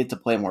hopefully we get to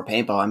play more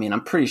paintball. I mean,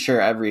 I'm pretty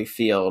sure every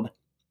field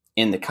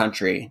in the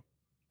country,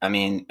 I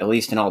mean, at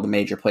least in all the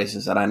major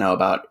places that I know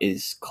about,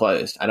 is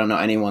closed. I don't know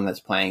anyone that's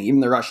playing.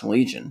 Even the Russian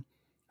Legion,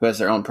 who has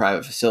their own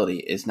private facility,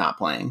 is not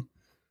playing.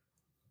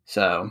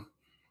 So,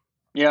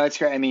 it's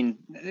great. I mean,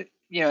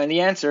 and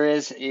the answer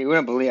is, you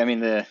wouldn't believe, I mean,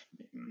 the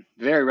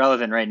very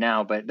relevant right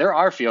now, but there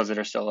are fields that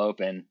are still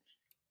open.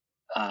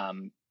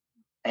 And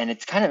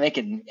it's kind of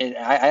making it,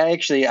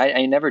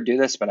 I never do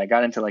this, but I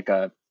got into like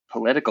a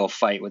political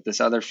fight with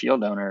this other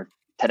field owner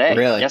today,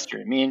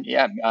 yesterday.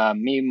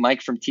 Me,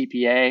 Mike from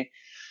TPA.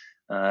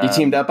 You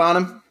teamed up on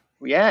him?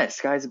 Yeah, this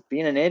guy's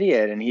being an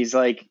idiot, and he's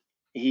like,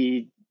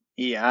 I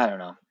don't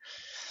know.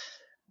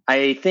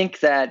 I think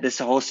that this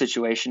whole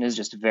situation is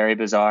just very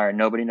bizarre, and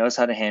nobody knows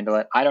how to handle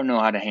it. I don't know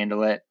how to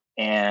handle it,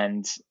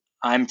 and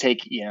I'm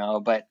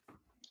taking, but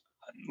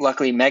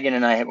luckily Megan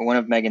and I, one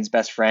of Megan's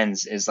best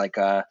friends is like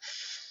a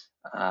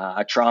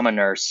trauma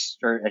nurse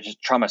or a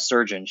trauma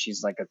surgeon.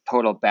 She's like a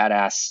total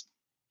badass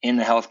in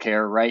the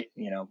healthcare, right?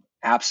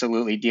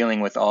 Absolutely dealing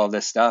with all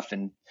this stuff.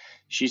 And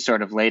she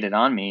sort of laid it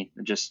on me,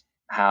 just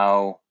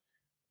how,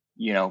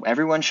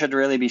 everyone should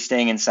really be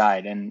staying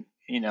inside. And,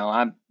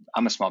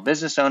 I'm a small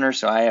business owner,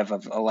 so I have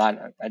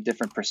a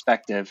different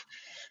perspective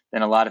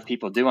than a lot of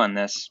people do on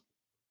this.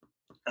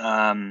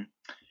 But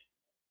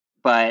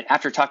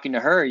after talking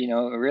to her,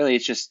 really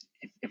it's just,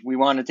 if we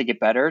wanted to get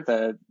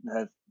better,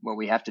 what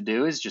we have to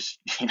do is just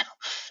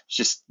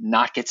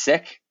not get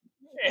sick.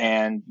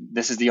 And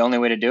this is the only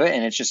way to do it.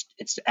 And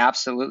it's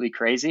absolutely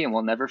crazy. And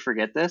we'll never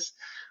forget this,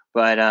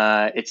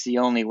 but it's the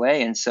only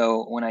way. And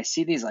so when I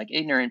see these like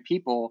ignorant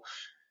people,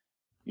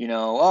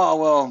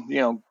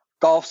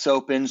 golf's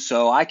open,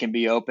 so I can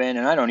be open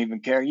and I don't even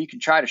care. You can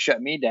try to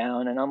shut me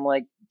down. And I'm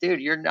like, dude,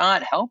 you're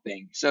not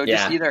helping. So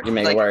just either you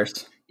make it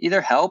worse.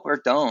 Either help or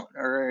don't,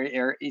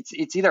 or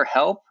it's either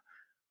help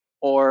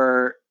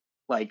or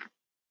like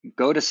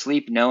go to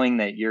sleep knowing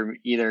that you're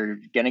either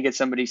going to get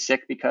somebody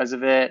sick because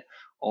of it,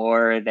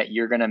 or that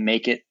you're going to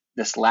make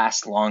this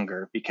last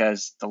longer,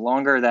 because the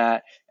longer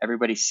that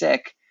everybody's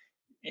sick,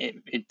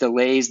 it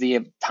delays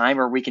the time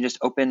where we can just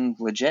open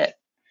legit.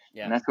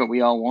 Yeah. And that's what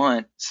we all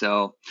want.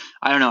 So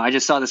I don't know. I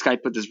just saw this guy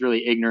put this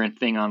really ignorant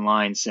thing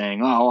online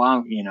saying, "Oh,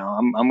 I'm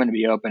going to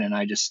be open," and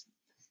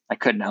I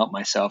couldn't help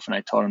myself, and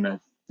I told him that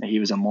he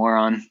was a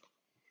moron.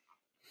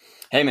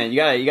 Hey man, you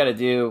gotta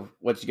do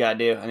what you gotta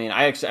do. I mean,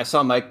 I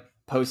saw Mike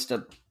post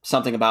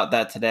something about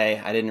that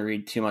today. I didn't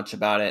read too much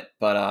about it,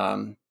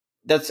 but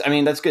that's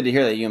good to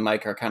hear that you and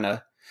Mike are kind of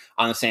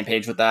on the same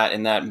page with that,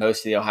 and that most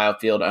of the Ohio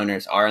field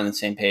owners are on the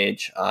same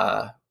page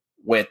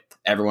with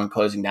everyone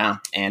closing down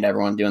and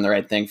everyone doing the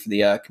right thing for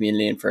the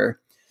community and for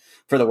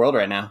the world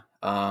right now.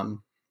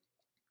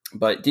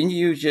 But didn't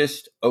you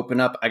just open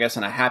up, I guess,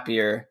 on a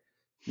happier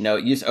No,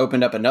 you just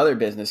opened up another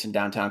business in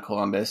downtown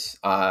Columbus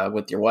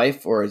with your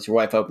wife, or is your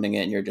wife opening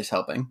it and you're just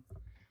helping?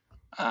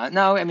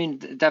 No, I mean,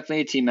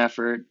 definitely a team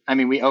effort. I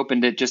mean, we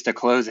opened it just to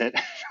close it.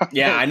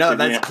 Yeah, I know.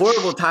 That's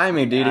horrible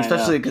timing, dude, I know.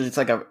 especially because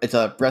it's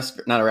a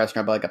restaurant, not a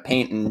restaurant, but like a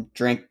paint and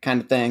drink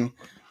kind of thing.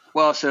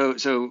 Well,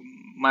 so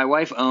my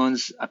wife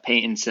owns a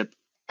paint and sip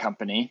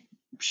company.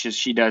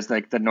 She does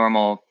like the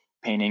normal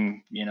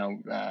painting,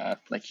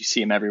 like you see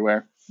them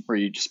everywhere, where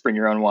you just bring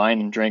your own wine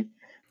and drink.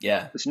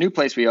 Yeah. This new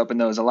place we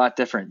opened though is a lot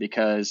different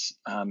because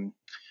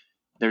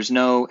there's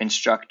no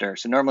instructor.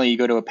 So normally you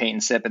go to a paint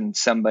and sip and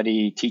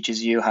somebody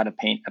teaches you how to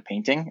paint a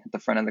painting at the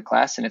front of the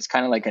class, and it's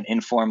kind of like an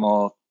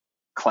informal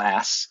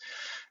class.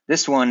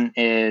 This one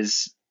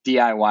is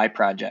DIY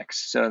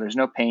projects. So there's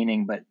no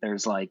painting, but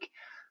there's like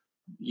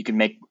you can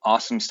make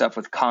awesome stuff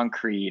with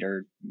concrete,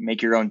 or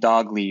make your own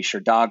dog leash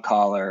or dog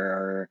collar,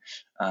 or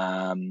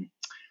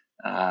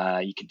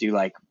you could do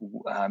like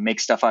make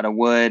stuff out of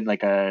wood,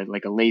 like a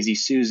lazy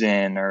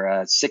Susan, or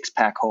a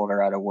 6-pack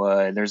holder out of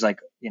wood. There's like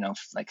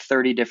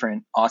 30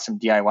 different awesome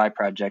DIY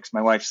projects.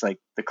 My wife's like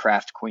the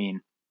craft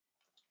queen.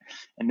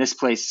 And this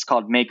place is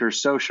called Maker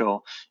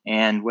Social.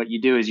 And what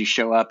you do is you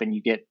show up and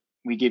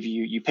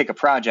you pick a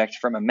project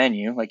from a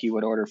menu, like you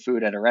would order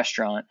food at a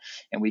restaurant,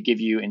 and we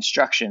give you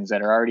instructions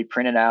that are already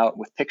printed out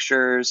with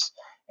pictures,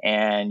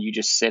 and you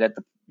just sit at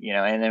the,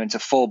 and then it's a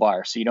full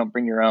bar, so you don't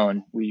bring your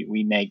own.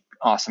 We make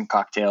awesome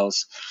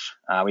cocktails.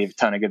 We have a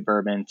ton of good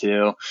bourbon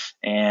too,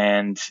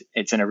 and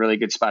it's in a really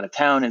good spot of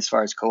town as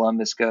far as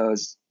Columbus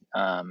goes.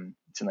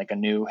 It's in like a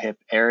new hip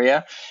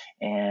area,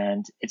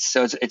 and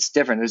it's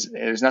different.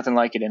 There's nothing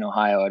like it in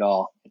Ohio at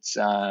all. It's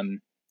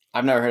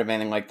I've never heard of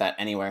anything like that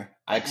anywhere.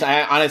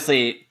 I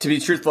honestly, to be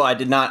truthful, I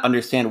did not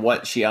understand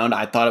what she owned.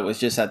 I thought it was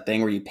just that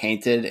thing where you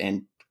painted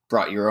and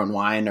brought your own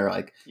wine,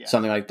 or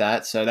something like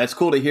that. So that's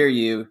cool to hear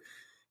you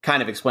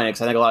kind of explain it,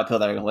 because I think a lot of people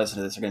that are going to listen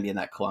to this are going to be in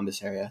that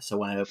Columbus area. So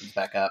when it opens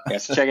back up. Yeah,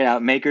 so check it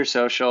out. Maker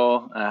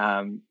Social.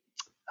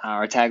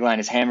 Our tagline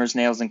is Hammers,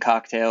 Nails, and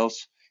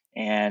Cocktails.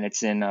 And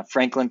it's in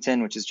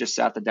Franklinton, which is just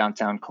south of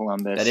downtown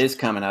Columbus. That is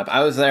coming up.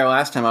 I was there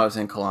last time I was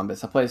in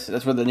Columbus.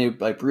 That's where the new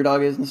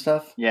Brewdog is and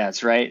stuff. Yeah,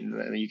 that's right.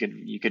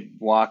 You could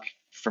walk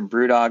from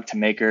Brewdog to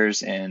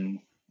Makers in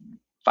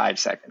 5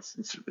 seconds.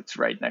 It's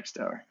right next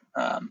door.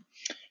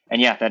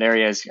 And yeah, that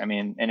area is. I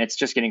mean, and it's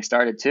just getting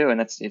started too, and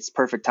it's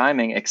perfect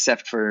timing,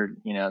 except for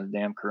the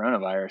damn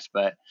coronavirus.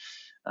 But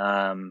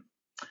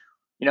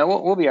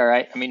we'll be all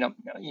right. I mean,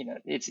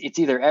 it's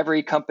either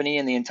every company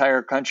in the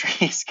entire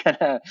country is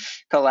gonna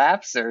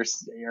collapse, or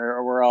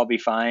we'll all be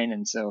fine.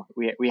 And so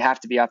we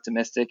have to be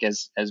optimistic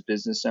as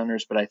business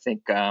owners. But I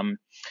think,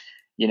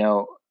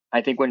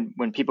 I think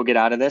when people get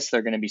out of this,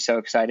 they're going to be so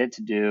excited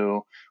to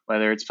do,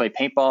 whether it's play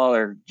paintball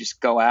or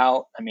just go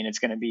out. I mean, it's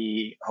going to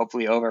be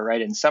hopefully over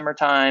right in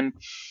summertime.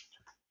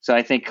 So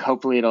I think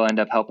hopefully it'll end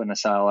up helping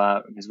us all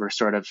out, because we're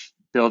sort of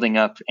building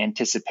up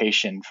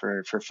anticipation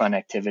for fun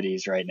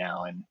activities right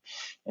now.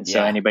 And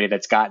so anybody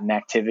that's got an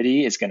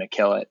activity is going to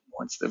kill it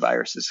once the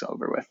virus is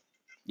over with.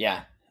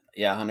 Yeah.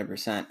 Yeah,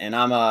 100%. And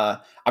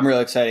I'm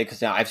really excited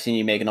because now I've seen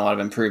you making a lot of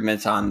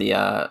improvements on the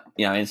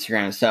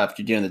Instagram and stuff.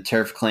 You're doing the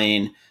turf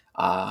clean.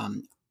 I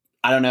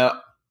don't know.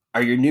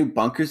 Are your new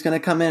bunkers going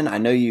to come in? I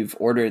know you've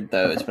ordered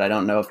those, but I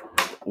don't know if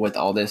with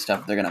all this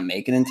stuff they're going to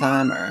make it in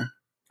time or.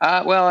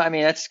 Well, I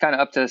mean, that's kind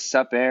of up to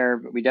Sup Air,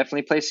 but we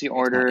definitely place the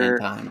order.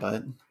 In time,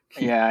 but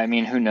yeah, I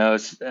mean, who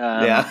knows?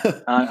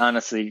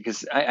 Honestly,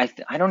 because I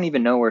don't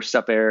even know where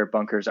Sup Air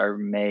bunkers are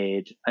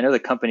made. I know the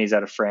company's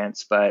out of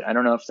France, but I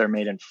don't know if they're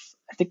made in.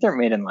 I think they're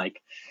made in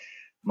like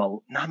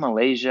not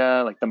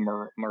Malaysia, like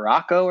the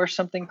Morocco or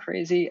something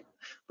crazy.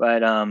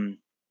 But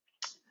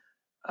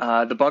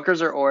the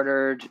bunkers are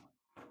ordered.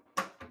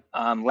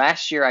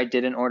 Last year I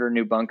didn't order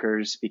new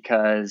bunkers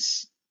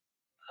because,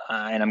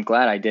 and I'm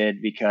glad I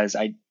did, because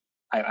I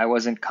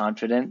wasn't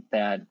confident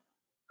that.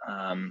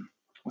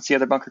 What's the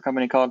other bunker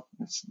company called?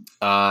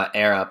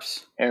 Air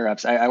Ups. Air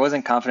Ups. I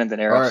wasn't confident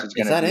that Air Ups was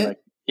going to be like.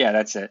 Yeah,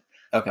 that's it.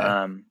 Okay.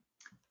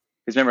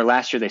 Because remember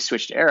last year they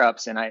switched to Air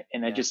Ups, and I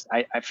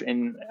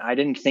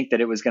didn't think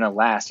that it was going to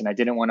last, and I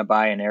didn't want to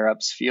buy an Air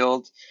Ups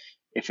field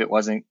if it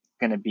wasn't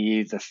going to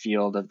be the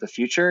field of the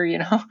future,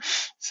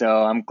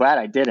 So I'm glad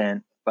I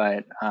didn't,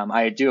 but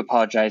I do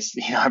apologize.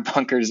 Our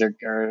bunkers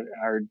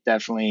are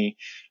definitely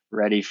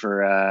ready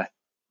for.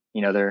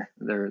 They're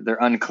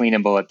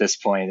uncleanable at this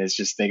point. It's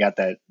just they got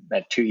that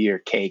 2-year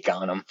cake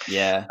on them.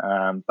 Yeah.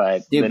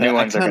 But the new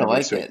ones are going to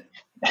be sweet.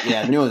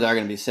 Yeah, the new ones are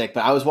going to be sick.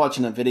 But I was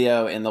watching a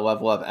video in the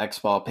LvlUp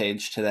X-Ball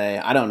page today.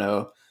 I don't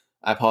know.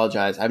 I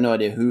apologize. I have no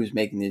idea who's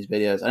making these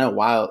videos. I know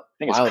I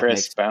think it's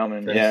Chris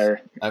Bauman. Chris. Yeah.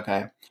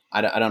 Okay.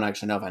 I don't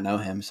actually know if I know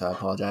him, so I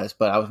apologize.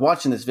 But I was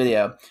watching this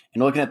video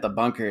and looking at the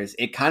bunkers.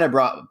 It kind of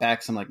brought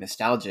back some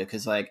nostalgia,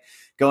 because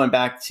going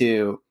back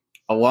to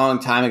a long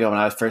time ago when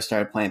I first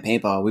started playing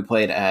paintball, we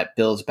played at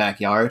Bill's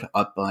backyard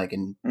up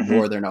in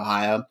northern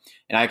Ohio.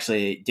 And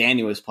actually,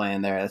 Daniel was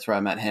playing there. That's where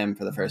I met him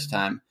for the first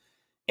time.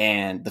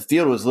 And the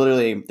field was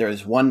literally, there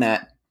was one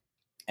net,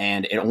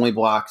 and it only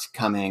blocked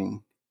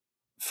coming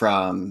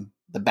from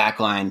the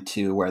back line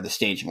to where the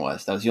staging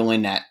was. That was the only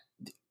net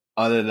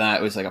other than that,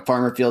 it was like a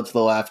farmer field to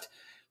the left,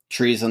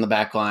 trees on the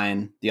back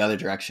line, the other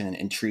direction,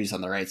 and trees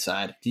on the right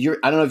side. I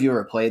don't know if you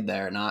ever played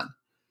there or not.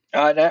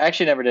 I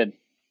actually never did.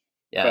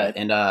 Yeah, But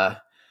and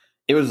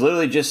it was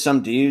literally just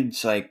some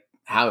dude's like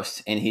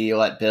house, and he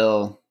let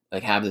Bill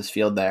like have this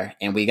field there,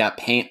 and we got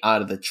paint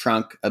out of the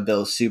trunk of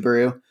Bill's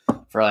Subaru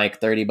for like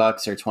 $30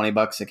 or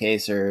 $20 a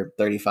case, or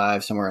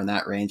 35, somewhere in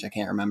that range. I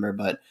can't remember,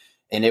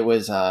 and it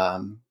was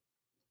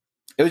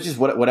just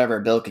whatever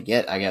Bill could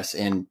get, I guess.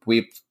 And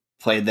we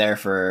played there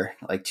for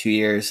like 2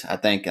 years, I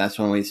think. That's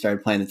when we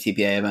started playing the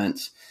TPA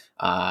events.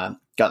 Got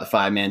the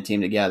 5-man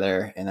team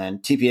together, and then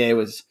TPA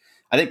was,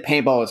 I think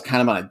paintball was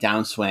kind of on a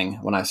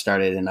downswing when I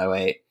started in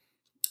 08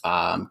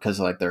 because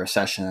of like the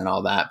recession and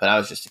all that. But I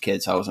was just a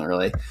kid, so I wasn't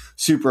really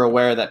super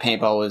aware that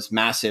paintball was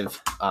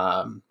massive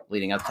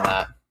leading up to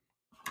that,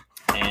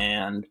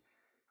 and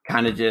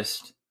kind of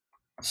just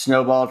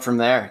snowballed from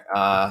there.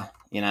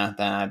 Then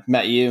I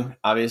met you,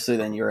 obviously.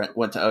 Then you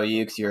went to OU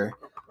because you're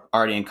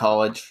already in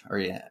college, or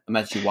I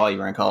met you while you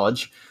were in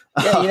college.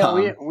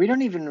 Yeah, we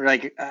don't even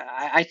like.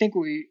 I think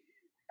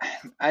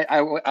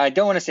I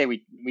don't want to say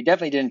we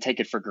definitely didn't take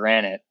it for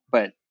granted,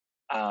 but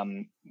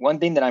one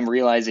thing that I'm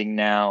realizing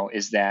now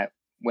is that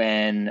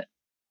when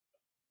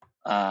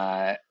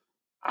the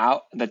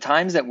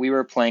times that we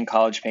were playing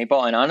college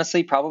paintball, and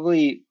honestly,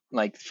 probably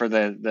like for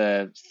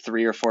the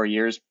 3 or 4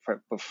 years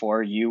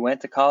before you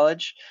went to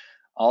college,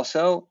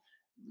 also,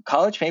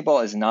 college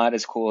paintball is not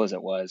as cool as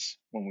it was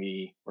when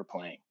we were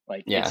playing.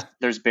 Like,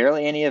 there's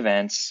barely any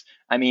events.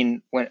 I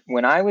mean,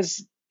 when I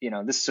was,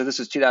 this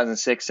was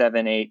 2006,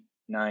 7, 8,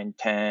 9,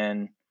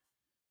 10.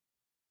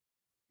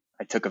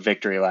 I took a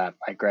victory lap.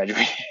 I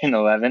graduated in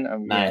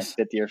 11. Nice.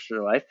 5th year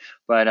for life.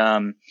 But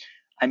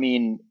I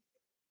mean,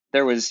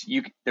 there was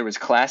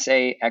Class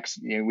A X.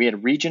 We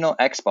had regional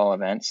X ball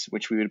events,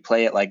 which we would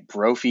play at like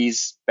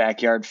Brophy's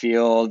backyard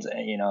field.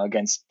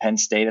 Against Penn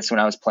State. That's when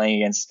I was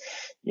playing against,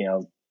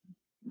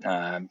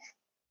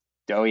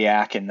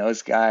 Doyak and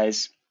those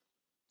guys.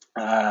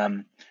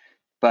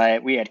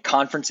 But we had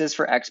conferences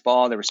for X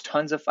ball. There was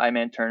tons of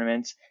 5-man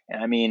tournaments,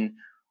 and I mean,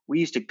 we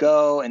used to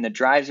go, and the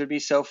drives would be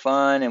so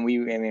fun. And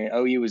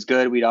OU was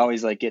good. We'd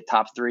always like get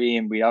top 3,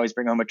 and we'd always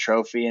bring home a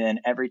trophy. And then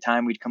every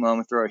time we'd come home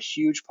and throw a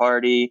huge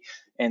party.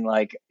 And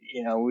like,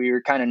 we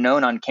were kind of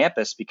known on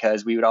campus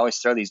because we would always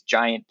throw these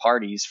giant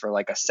parties for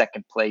like a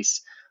second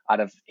place out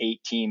of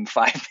 8-team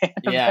 5-man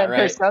event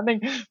or something.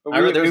 But I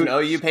remember there was an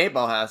OU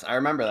paintball house. I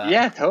remember that.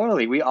 Yeah,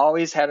 totally. We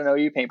always had an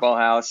OU paintball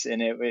house,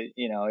 and it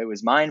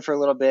was mine for a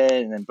little bit.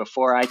 And then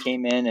before I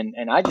came in,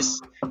 and I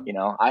just,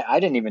 I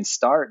didn't even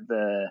start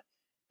the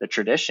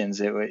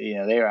traditions. It was,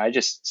 I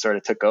just sort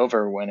of took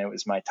over when it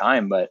was my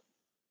time. But,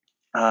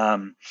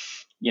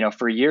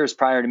 for years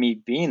prior to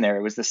me being there,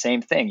 it was the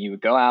same thing. You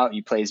would go out,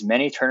 you play as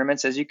many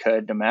tournaments as you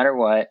could, no matter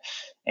what.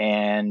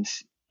 And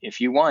if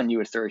you won, you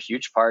would throw a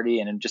huge party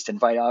and just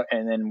invite out.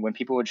 And then when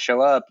people would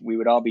show up, we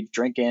would all be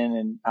drinking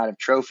and out of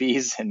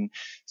trophies. And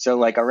so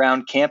like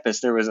around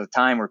campus, there was a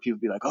time where people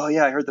would be like, oh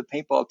yeah, I heard the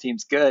paintball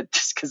team's good,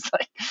 just because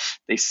like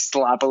they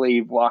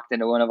sloppily walked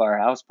into one of our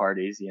house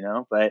parties,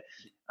 But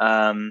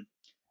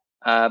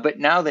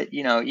now that,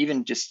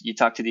 even just you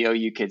talk to the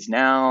OU kids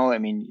now, I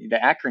mean,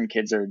 the Akron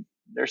kids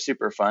they're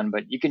super fun,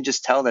 but you can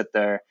just tell that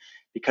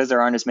because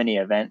there aren't as many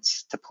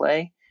events to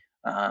play,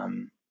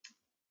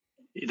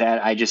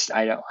 that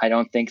I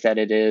don't think that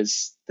it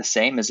is the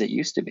same as it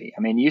used to be.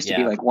 I mean, it used to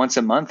be like once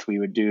a month we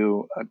would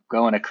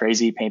go on a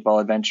crazy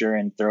paintball adventure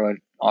and throw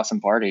an awesome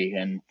party.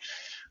 And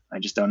I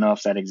just don't know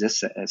if that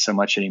exists so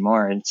much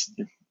anymore.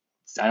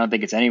 I don't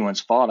think it's anyone's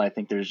fault. I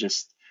think there's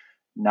just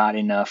not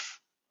enough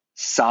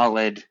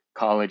solid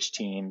college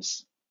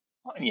teams,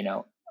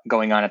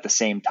 going on at the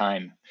same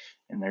time.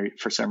 And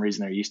for some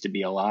reason there used to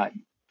be a lot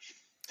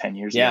 10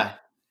 years ago. Yeah.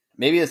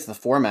 Maybe it's the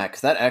format,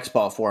 because that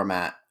X-Ball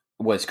format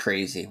was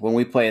crazy. When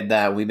we played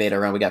that, we made a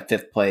run. We got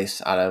 5th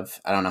place out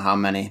of, I don't know how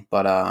many,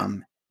 but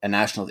a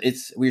national.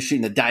 We were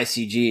shooting the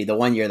DICG the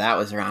one year that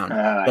was around.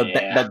 But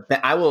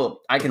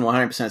I can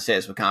 100% say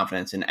this with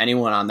confidence, and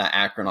anyone on that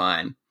Akron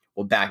line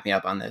will back me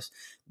up on this.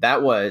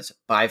 That was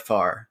by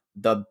far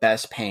the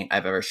best paint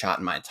I've ever shot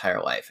in my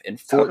entire life. In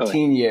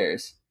 14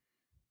 years,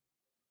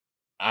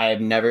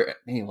 I've never,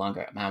 maybe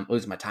longer, I'm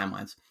losing my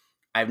timelines.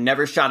 I've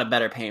never shot a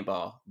better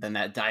paintball than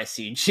that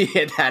DICG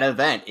at that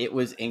event. It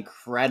was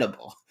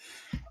incredible.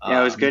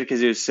 Yeah, it was good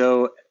because it was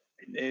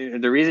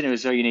the reason it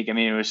was so unique, I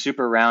mean, it was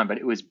super round, but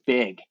it was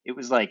big. It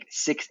was like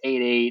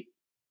 6.88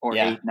 or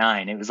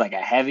 8.9. It was like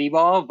a heavy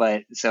ball,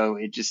 but so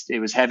it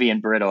was heavy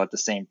and brittle at the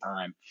same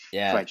time.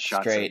 Yeah, so it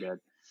shot straight. So good.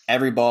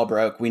 Every ball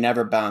broke. We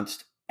never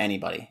bounced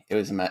anybody. It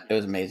was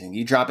amazing.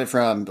 You drop it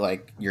from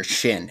like your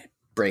shin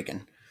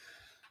breaking.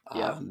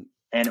 Yeah,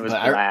 and it was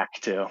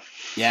black too.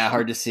 Yeah,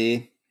 hard to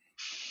see.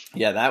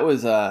 Yeah, that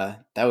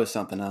was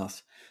something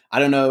else. I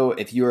don't know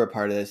if you were a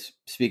part of this.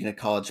 Speaking of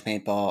college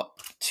paintball,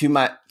 to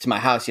my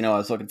house, I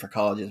was looking for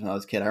colleges when I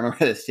was a kid. I remember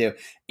this too.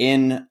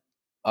 In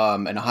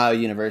an Ohio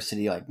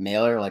University like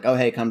mailer, like, oh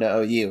hey, come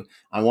to OU.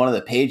 On one of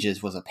the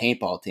pages was a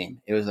paintball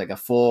team. It was like a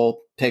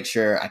full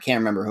picture. I can't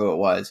remember who it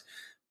was,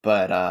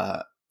 but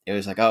it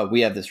was like, oh,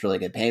 we have this really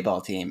good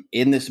paintball team.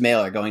 In this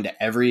mailer going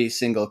to every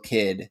single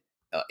kid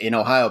in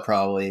Ohio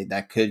probably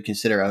that could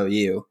consider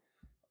OU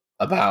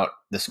about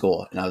the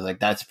school. And I was like,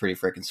 that's pretty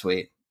freaking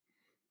sweet.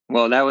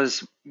 Well, that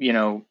was,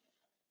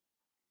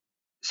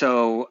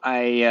 so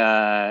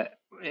I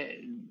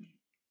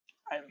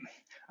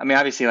mean,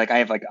 obviously, like I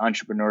have like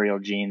entrepreneurial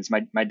genes.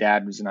 My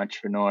dad was an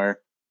entrepreneur.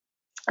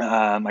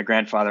 My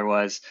grandfather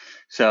was.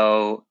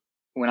 So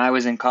when I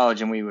was in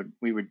college and when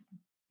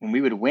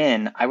we would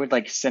win, I would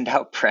like send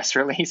out press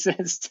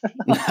releases to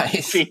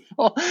Nice.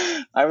 people.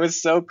 I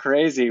was so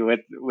crazy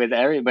with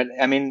but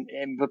I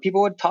mean, but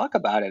people would talk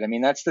about it. I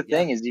mean, that's the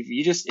thing is if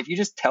you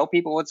just tell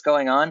people what's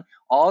going on,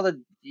 all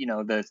the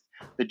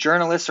the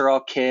journalists are all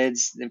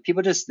kids.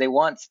 People they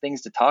want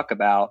things to talk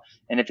about,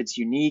 and if it's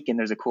unique and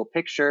there's a cool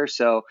picture.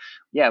 So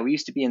yeah, we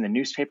used to be in the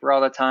newspaper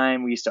all the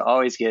time. We used to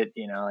always get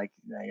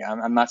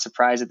I'm not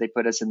surprised that they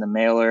put us in the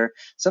mailer.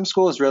 Some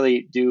schools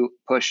really do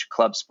push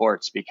club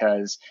sports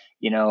because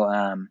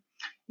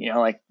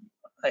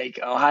like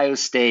Ohio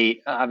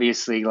State,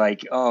 obviously,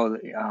 like, oh,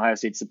 Ohio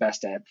State's the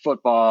best at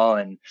football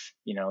and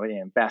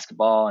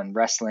basketball and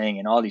wrestling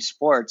and all these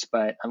sports,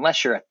 but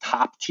unless you're a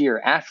top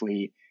tier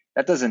athlete,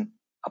 that doesn't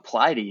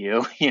apply to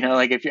you.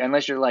 Like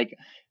unless you're like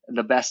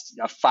the best,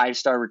 a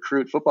 5-star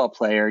recruit football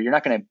player, you're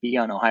not going to be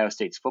on Ohio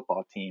State's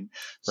football team.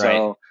 So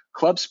Right.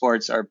 club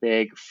sports are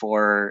big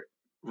for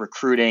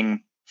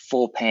recruiting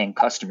full paying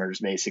customers,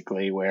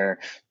 basically, where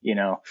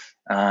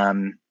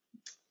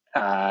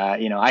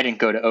I didn't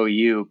go to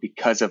OU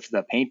because of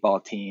the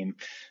paintball team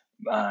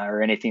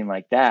or anything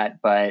like that,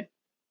 but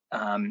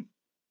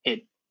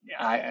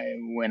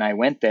when I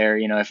went there,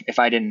 if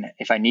I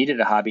needed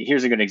a hobby,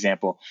 here's a good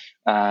example.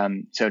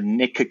 So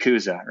Nick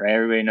Kakuza, right?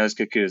 Everybody knows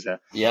Kakuza.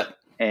 Yep.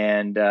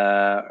 And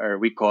or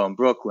we call him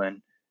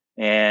Brooklyn.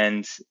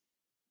 And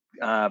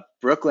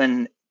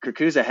Brooklyn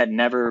Kakuza had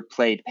never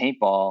played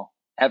paintball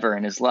ever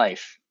in his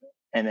life,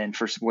 and then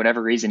for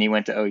whatever reason he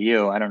went to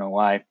OU. I don't know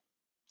why.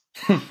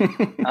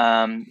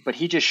 But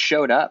he just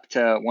showed up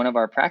to one of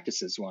our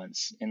practices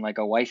once in like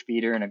a wife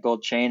beater and a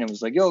gold chain and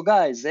was like, yo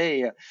guys,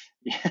 hey,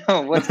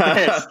 what's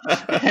this?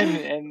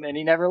 and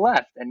he never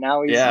left. And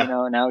now he's,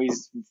 now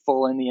he's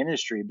full in the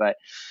industry. But,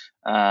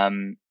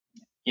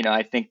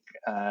 I think,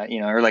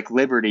 or like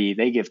Liberty,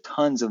 they give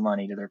tons of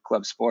money to their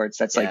club sports.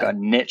 That's like a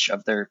niche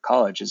of their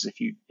college is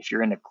if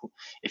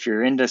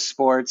you're into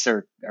sports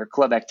or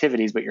club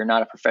activities, but you're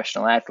not a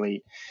professional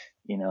athlete,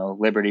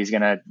 Liberty's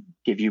going to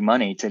give you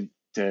money to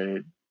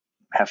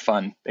have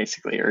fun,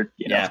 basically, or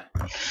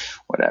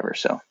whatever.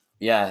 So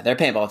their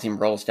paintball team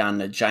rolls down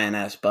in a giant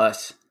ass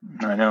bus.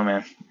 I know,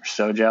 man. We're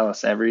so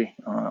jealous.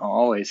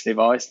 Always they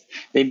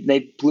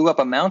blew up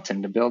a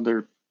mountain to build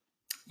their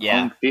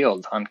own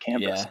field on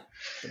campus.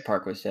 The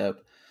park was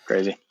dope.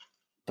 Crazy.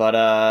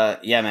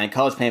 But man,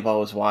 college paintball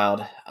was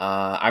wild.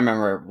 I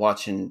remember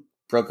watching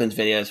Brooklyn's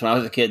videos when I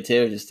was a kid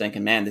too, just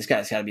thinking, man, this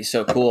guy's got to be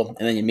so cool.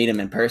 And then you meet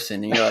him in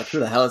person, and you're like, who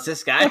the hell is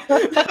this guy?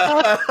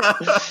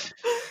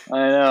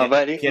 I know,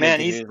 but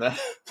he's.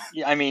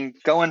 I mean,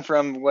 going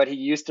from what he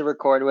used to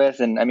record with,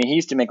 and I mean, he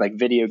used to make like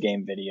video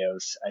game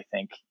videos. I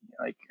think,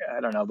 like I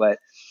don't know, but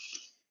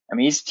I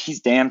mean, he's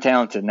damn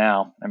talented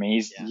now. I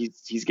mean,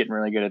 he's getting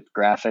really good at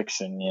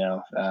graphics, and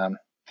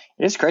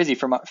it is crazy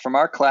from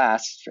our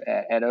class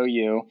at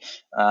OU.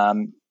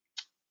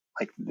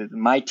 Like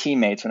my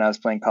teammates when I was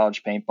playing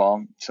college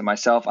paintball. So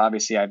myself,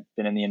 obviously, I've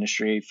been in the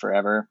industry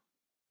forever.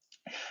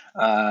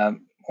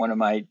 One of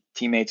my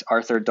teammates,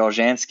 Arthur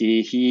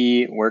Dolzhansky,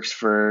 he works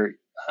for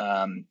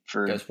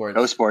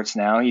Go Sports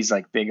now. He's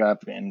like big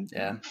up in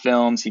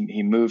films.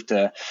 He moved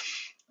to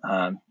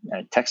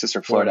Texas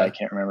or Florida. I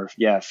can't remember.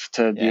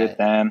 To be with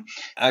them.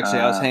 Actually,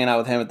 I was hanging out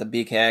with him at the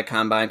BKI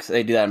Combine because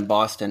they do that in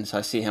Boston. So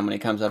I see him when he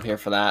comes up here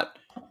for that.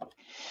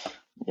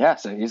 Yeah,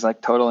 so he's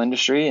like total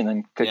industry, and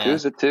then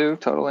Kakuza too,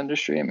 total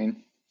industry. I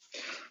mean,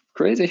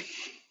 crazy.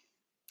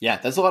 Yeah,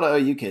 there's a lot of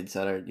OU kids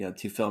that are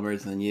 2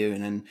 filmers and then you.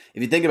 And then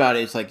if you think about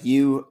it, it's like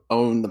you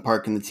own the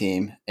park and the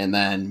team, and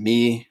then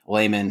me,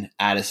 Layman,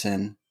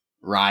 Addison,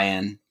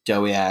 Ryan,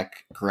 Dowiak,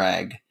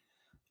 Greg,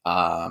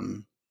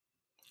 all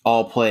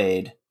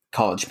played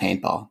college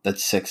paintball.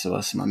 That's 6 of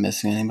us. Am I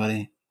missing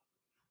anybody?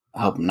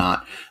 I hope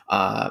not.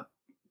 But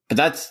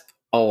that's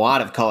a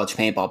lot of college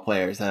paintball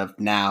players that have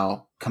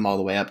now come all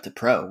the way up to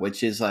pro,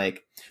 which is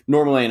like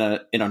normally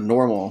in a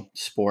normal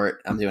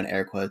sport, I'm doing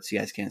air quotes, you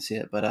guys can't see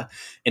it, but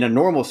in a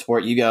normal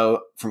sport, you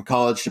go from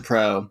college to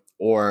pro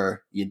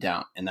or you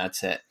don't, and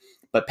that's it.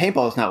 But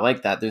paintball is not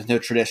like that. There's no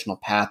traditional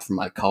path from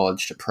like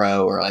college to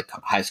pro or like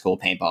high school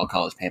paintball,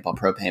 college paintball,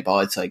 pro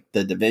paintball. It's like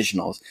the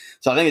divisionals.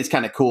 So I think it's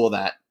kind of cool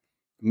that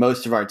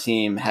most of our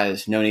team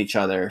has known each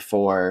other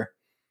for,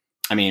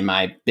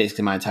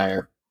 basically my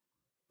entire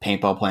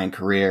paintball playing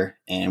career,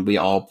 and we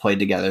all played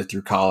together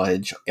through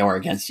college or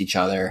against each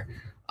other.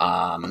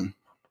 I don't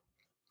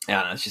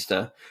know. It's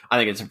I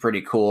think it's a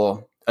pretty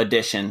cool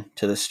addition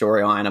to the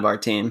storyline of our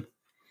team.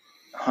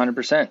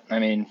 100%. I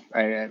mean,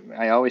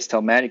 I always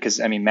tell Maddie,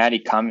 because Maddie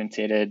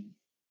commentated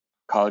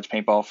college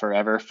paintball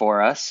forever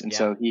for us. And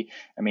so he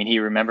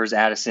remembers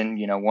Addison,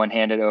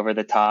 one-handed over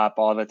the top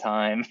all the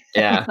time,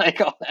 Yeah.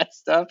 like all that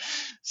stuff.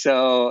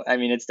 So,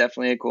 it's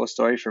definitely a cool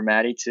story for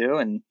Maddie too.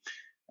 And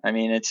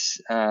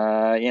it's,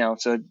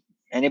 so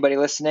anybody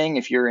listening,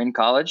 if you're in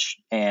college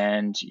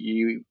and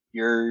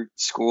your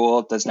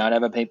school does not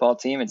have a paintball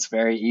team, it's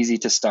very easy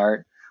to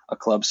start a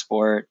club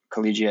sport,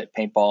 collegiate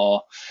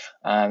paintball.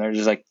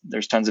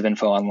 There's tons of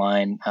info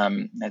online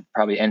at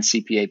probably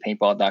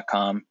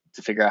ncpapaintball.com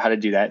to figure out how to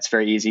do that. It's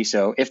very easy.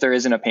 So if there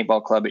isn't a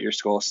paintball club at your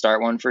school,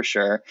 start one for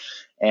sure.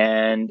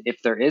 And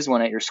if there is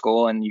one at your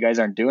school and you guys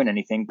aren't doing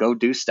anything, go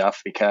do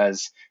stuff,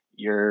 because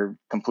you're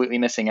completely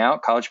missing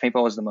out. College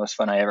paintball was the most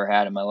fun I ever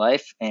had in my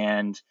life.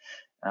 And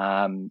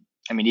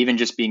even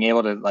just being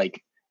able to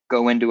like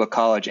go into a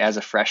college as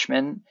a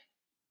freshman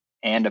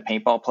and a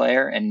paintball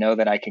player and know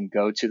that I can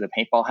go to the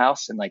paintball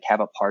house and like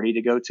have a party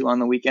to go to on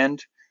the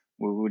weekend.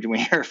 When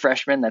you're a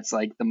freshman, that's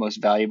like the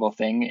most valuable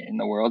thing in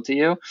the world to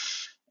you.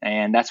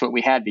 And that's what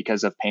we had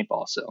because of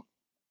paintball. So,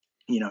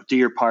 do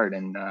your part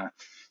and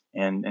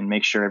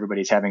make sure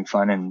everybody's having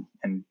fun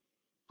and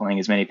playing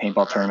as many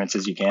paintball tournaments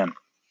as you can.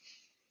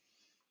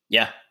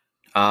 Yeah.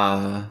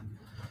 Yeah,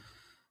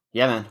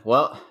 man.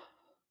 Well,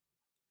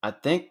 I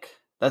think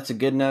that's a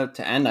good note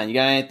to end on. You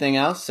got anything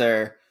else,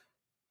 or?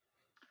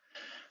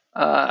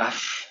 No,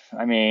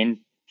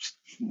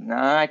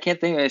 I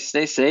can't think.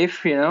 Stay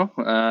safe. We're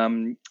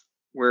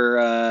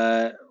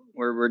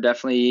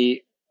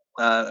definitely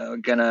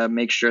gonna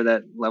make sure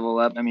that level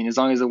up. As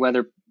long as the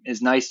weather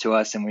is nice to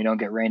us and we don't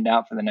get rained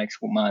out for the next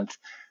month.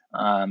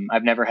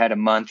 I've never had a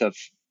month of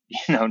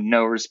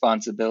no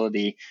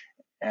responsibility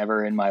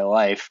ever in my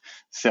life.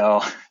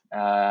 So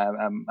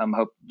I'm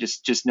hope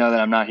just know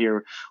that I'm not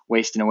here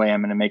wasting away.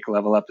 I'm going to make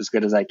Level Up as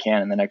good as I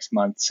can in the next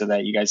month so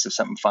that you guys have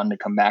something fun to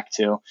come back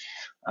to.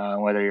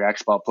 Whether you're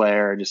X-ball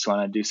player or just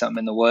want to do something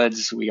in the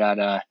woods, I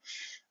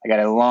got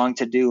a long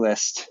to-do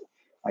list.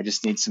 I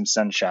just need some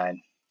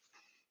sunshine.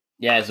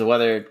 Yeah, is the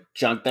weather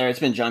junk there? It's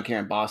been junk here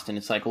in Boston.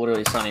 It's like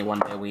literally sunny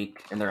one day a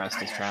week, and the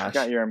rest is trash. I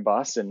forgot you're in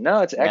Boston.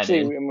 No, it's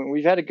actually,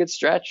 we've had a good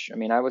stretch.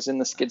 I was in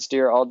the skid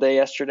steer all day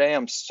yesterday.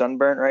 I'm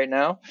sunburnt right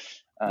now.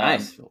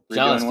 Nice.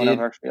 Jealous, one of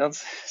our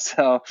fields.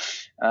 So,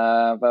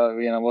 but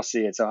we'll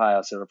see. It's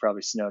Ohio, so it'll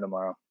probably snow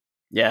tomorrow.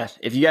 Yeah.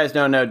 If you guys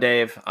don't know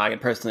Dave, I can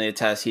personally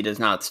attest he does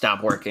not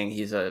stop working.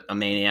 He's a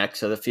maniac.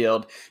 So the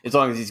field, as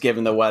long as he's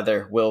given the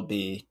weather, will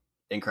be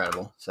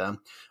incredible. So,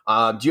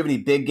 do you have any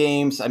big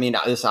games?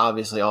 This is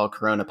obviously all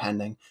Corona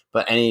pending,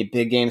 but any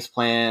big games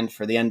planned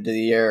for the end of the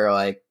year?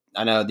 Like,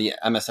 I know the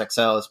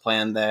MSXL is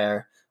planned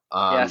there.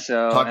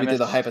 So talk me through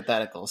the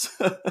hypotheticals.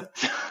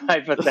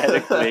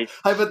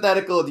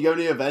 Hypothetical. Do you have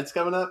any events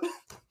coming up?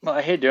 Well,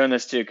 I hate doing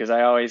this too, because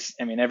I always,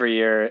 every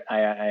year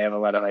I have a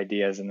lot of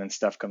ideas and then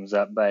stuff comes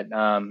up. But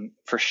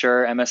for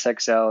sure,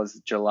 MSXL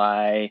is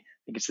July. I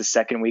think it's the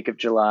second week of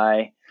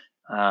July.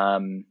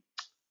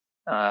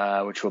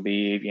 Which will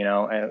be,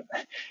 it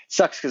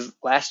sucks because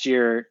last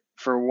year,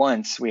 for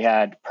once, we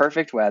had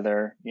perfect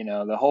weather.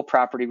 The whole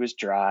property was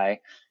dry,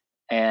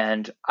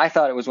 and I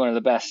thought it was one of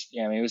the best.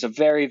 It was a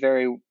very,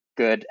 very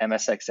good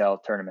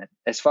MSXL tournament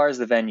as far as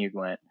the venue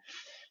went.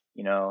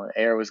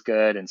 Air was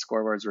good and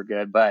scoreboards were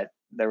good, but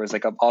there was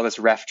like all this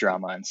ref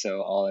drama, and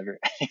so all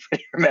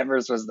everybody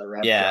remembers was the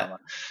ref drama.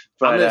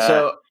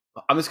 But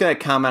I'm just going to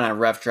comment on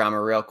ref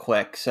drama real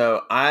quick.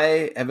 So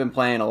I have been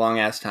playing a long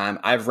ass time.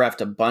 I've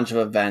refed a bunch of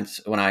events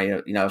when I,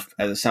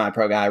 as a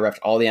semi-pro guy, I refed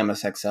all the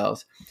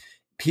MSXLs.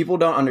 People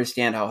don't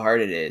understand how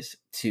hard it is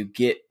to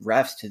get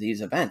refs to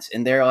these events.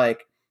 And they're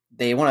like,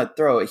 they want to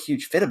throw a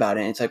huge fit about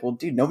it. And it's like, well,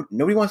 dude,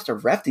 nobody wants to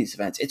ref these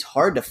events. It's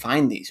hard to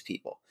find these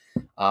people.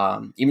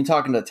 Even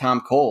talking to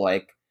Tom Cole,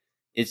 like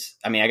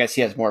I guess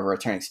he has more of a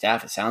returning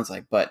staff, it sounds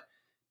like, but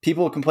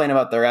people complain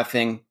about the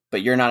reffing,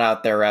 but you're not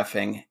out there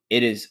reffing.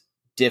 It is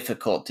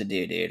difficult to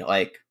do, dude.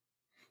 Like,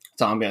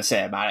 that's all I'm going to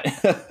say about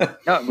it.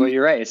 No, well,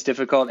 you're right. It's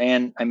difficult.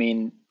 And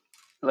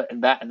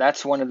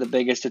that's one of the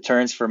biggest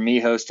deterrents for me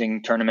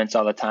hosting tournaments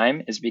all the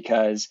time, is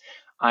because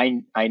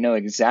I know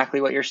exactly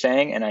what you're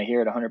saying and I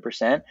hear it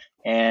 100%.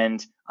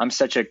 And I'm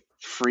such a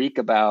freak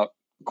about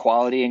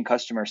quality and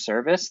customer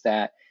service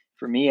that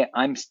for me,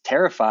 I'm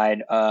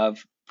terrified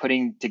of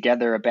putting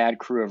together a bad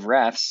crew of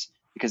refs,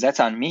 because that's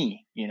on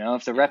me.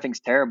 If the reffing's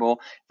terrible,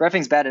 if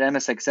reffing's bad at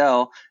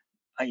MSXL,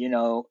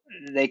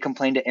 they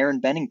complain to Aaron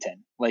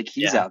Bennington, like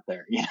he's out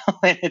there,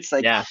 and it's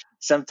like,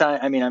 sometimes,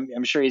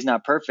 I'm sure he's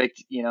not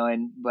perfect,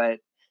 but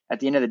at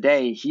the end of the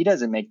day, he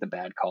doesn't make the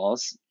bad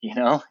calls, he's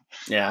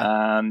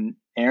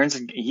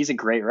a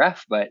great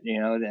ref, but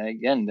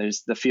again,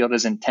 the field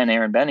isn't 10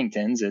 Aaron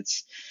Benningtons.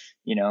 It's,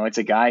 it's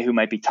a guy who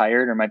might be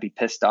tired or might be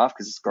pissed off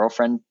because his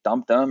girlfriend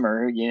dumped him,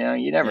 or,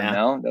 you never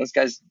know. Those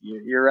guys,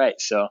 you're right.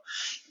 So,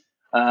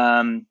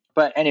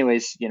 but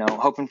anyways,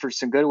 hoping for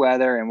some good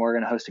weather, and we're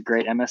going to host a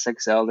great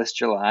MSXL this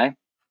July,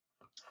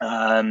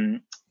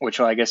 which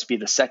will, I guess, be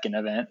the second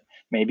event,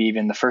 maybe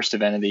even the first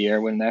event of the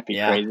year. Wouldn't that be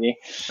crazy?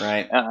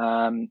 Right.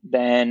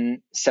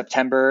 Then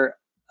September,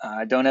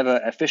 don't have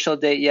an official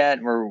date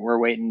yet. We're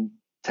waiting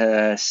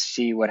to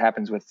see what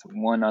happens with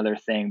one other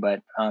thing,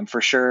 but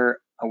for sure,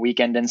 a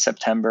weekend in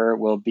September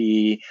will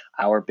be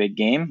our big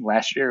game.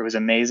 Last year it was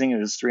amazing. It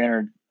was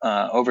 300,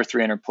 over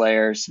 300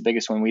 players, the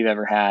biggest one we've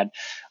ever had.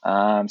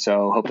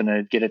 So hoping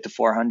to get it to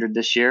 400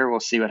 this year. We'll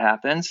see what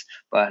happens.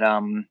 But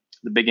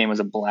the big game was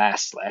a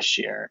blast last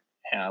year.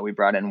 We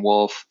brought in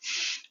Wolf,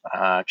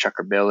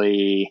 Trucker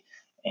Billy,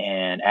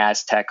 and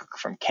Aztec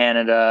from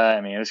Canada.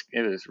 I mean,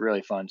 it was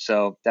really fun.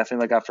 So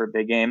definitely look out for a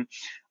big game.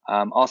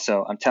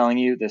 Also, I'm telling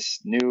you, this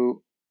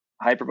new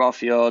hyperball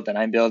field that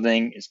I'm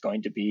building is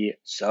going to be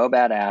so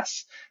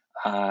badass.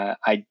 I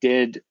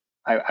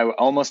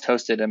almost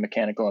hosted a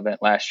mechanical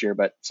event last year,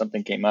 but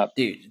something came up.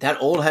 Dude,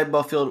 that old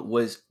hyperball field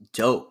was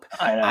dope.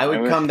 I know. I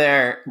would come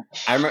there.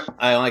 I remember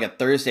on like a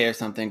Thursday or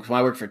something, because when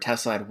I worked for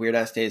Tesla, I had weird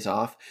ass days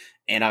off.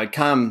 And I would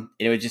come,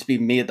 and it would just be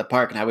me at the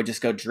park, and I would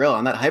just go drill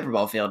on that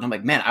hyperball field. And I'm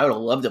like, man, I would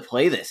love to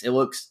play this. It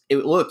looks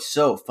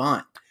so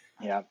fun.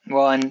 Yeah.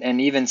 Well,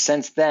 and even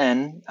since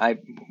then, I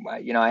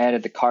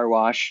added the car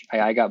wash.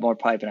 I got more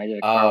pipe, and I did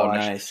a car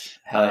wash. Nice.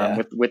 Hell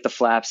yeah. With the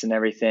flaps and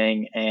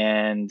everything.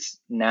 And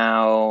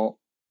now,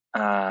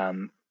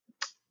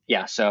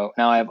 so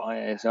now I'm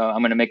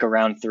going to make a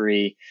round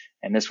 3,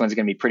 and this one's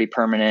going to be pretty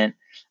permanent.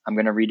 I'm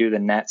going to redo the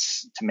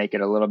nets to make it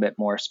a little bit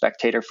more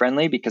spectator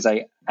friendly, because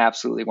I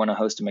absolutely want to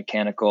host a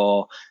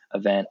mechanical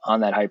event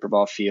on that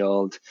hyperball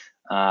field,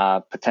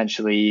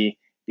 potentially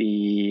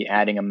be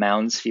adding a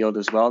mounds field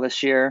as well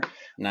this year.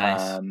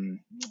 Nice.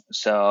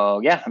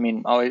 So yeah, I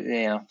mean, always,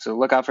 so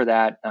look out for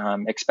that.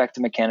 Expect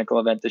a mechanical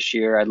event this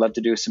year. I'd love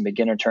to do some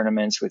beginner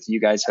tournaments with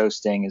you guys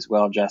hosting as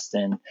well,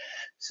 Justin.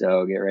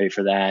 So get ready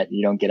for that.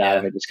 You don't get out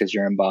of it just because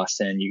you're in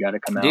Boston. You got to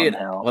come out and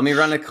help. Let me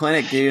run a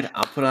clinic, dude.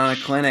 I'll put on a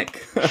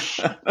clinic.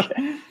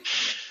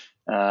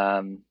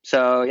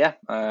 So yeah,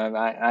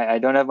 I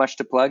don't have much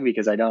to plug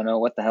because I don't know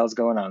what the hell's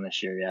going on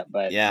this year yet,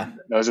 but yeah,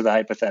 those are the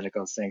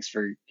hypotheticals. Thanks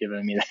for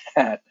giving me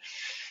that.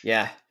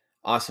 Yeah.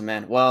 Awesome,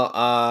 man. Well,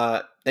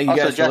 thank you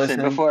also, guys for Justin,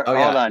 listening. before, hold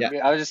on.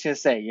 Yeah. I was just going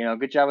to say,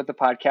 good job with the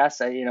podcast.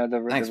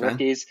 The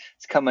rookies,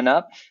 it's coming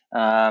up.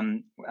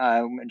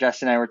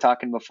 Justin and I were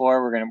talking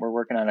before, we're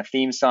working on a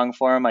theme song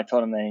for him. I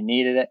told him that he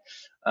needed it.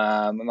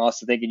 I'm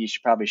also thinking you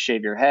should probably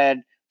shave your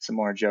head, some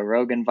more Joe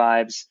Rogan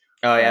vibes.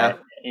 Oh yeah.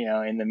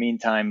 In the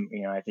meantime,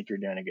 I think you're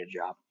doing a good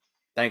job.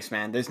 Thanks,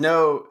 man. There's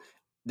no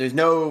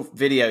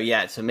video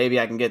yet, so maybe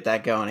I can get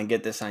that going and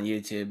get this on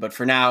YouTube. But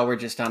for now, we're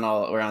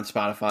on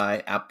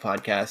Spotify, Apple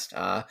Podcast,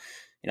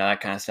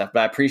 that kind of stuff. But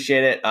I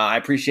appreciate it. I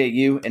appreciate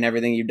you and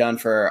everything you've done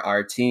for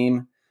our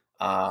team.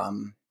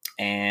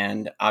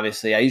 And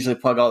obviously, I usually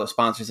plug all the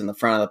sponsors in the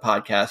front of the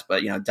podcast,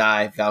 but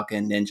Dye,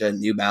 Falcon, Ninja,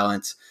 New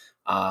Balance.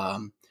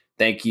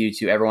 Thank you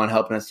to everyone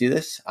helping us do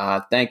this.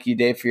 Thank you,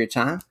 Dave, for your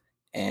time.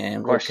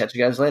 And we'll catch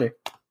you guys later.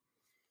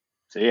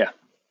 See ya.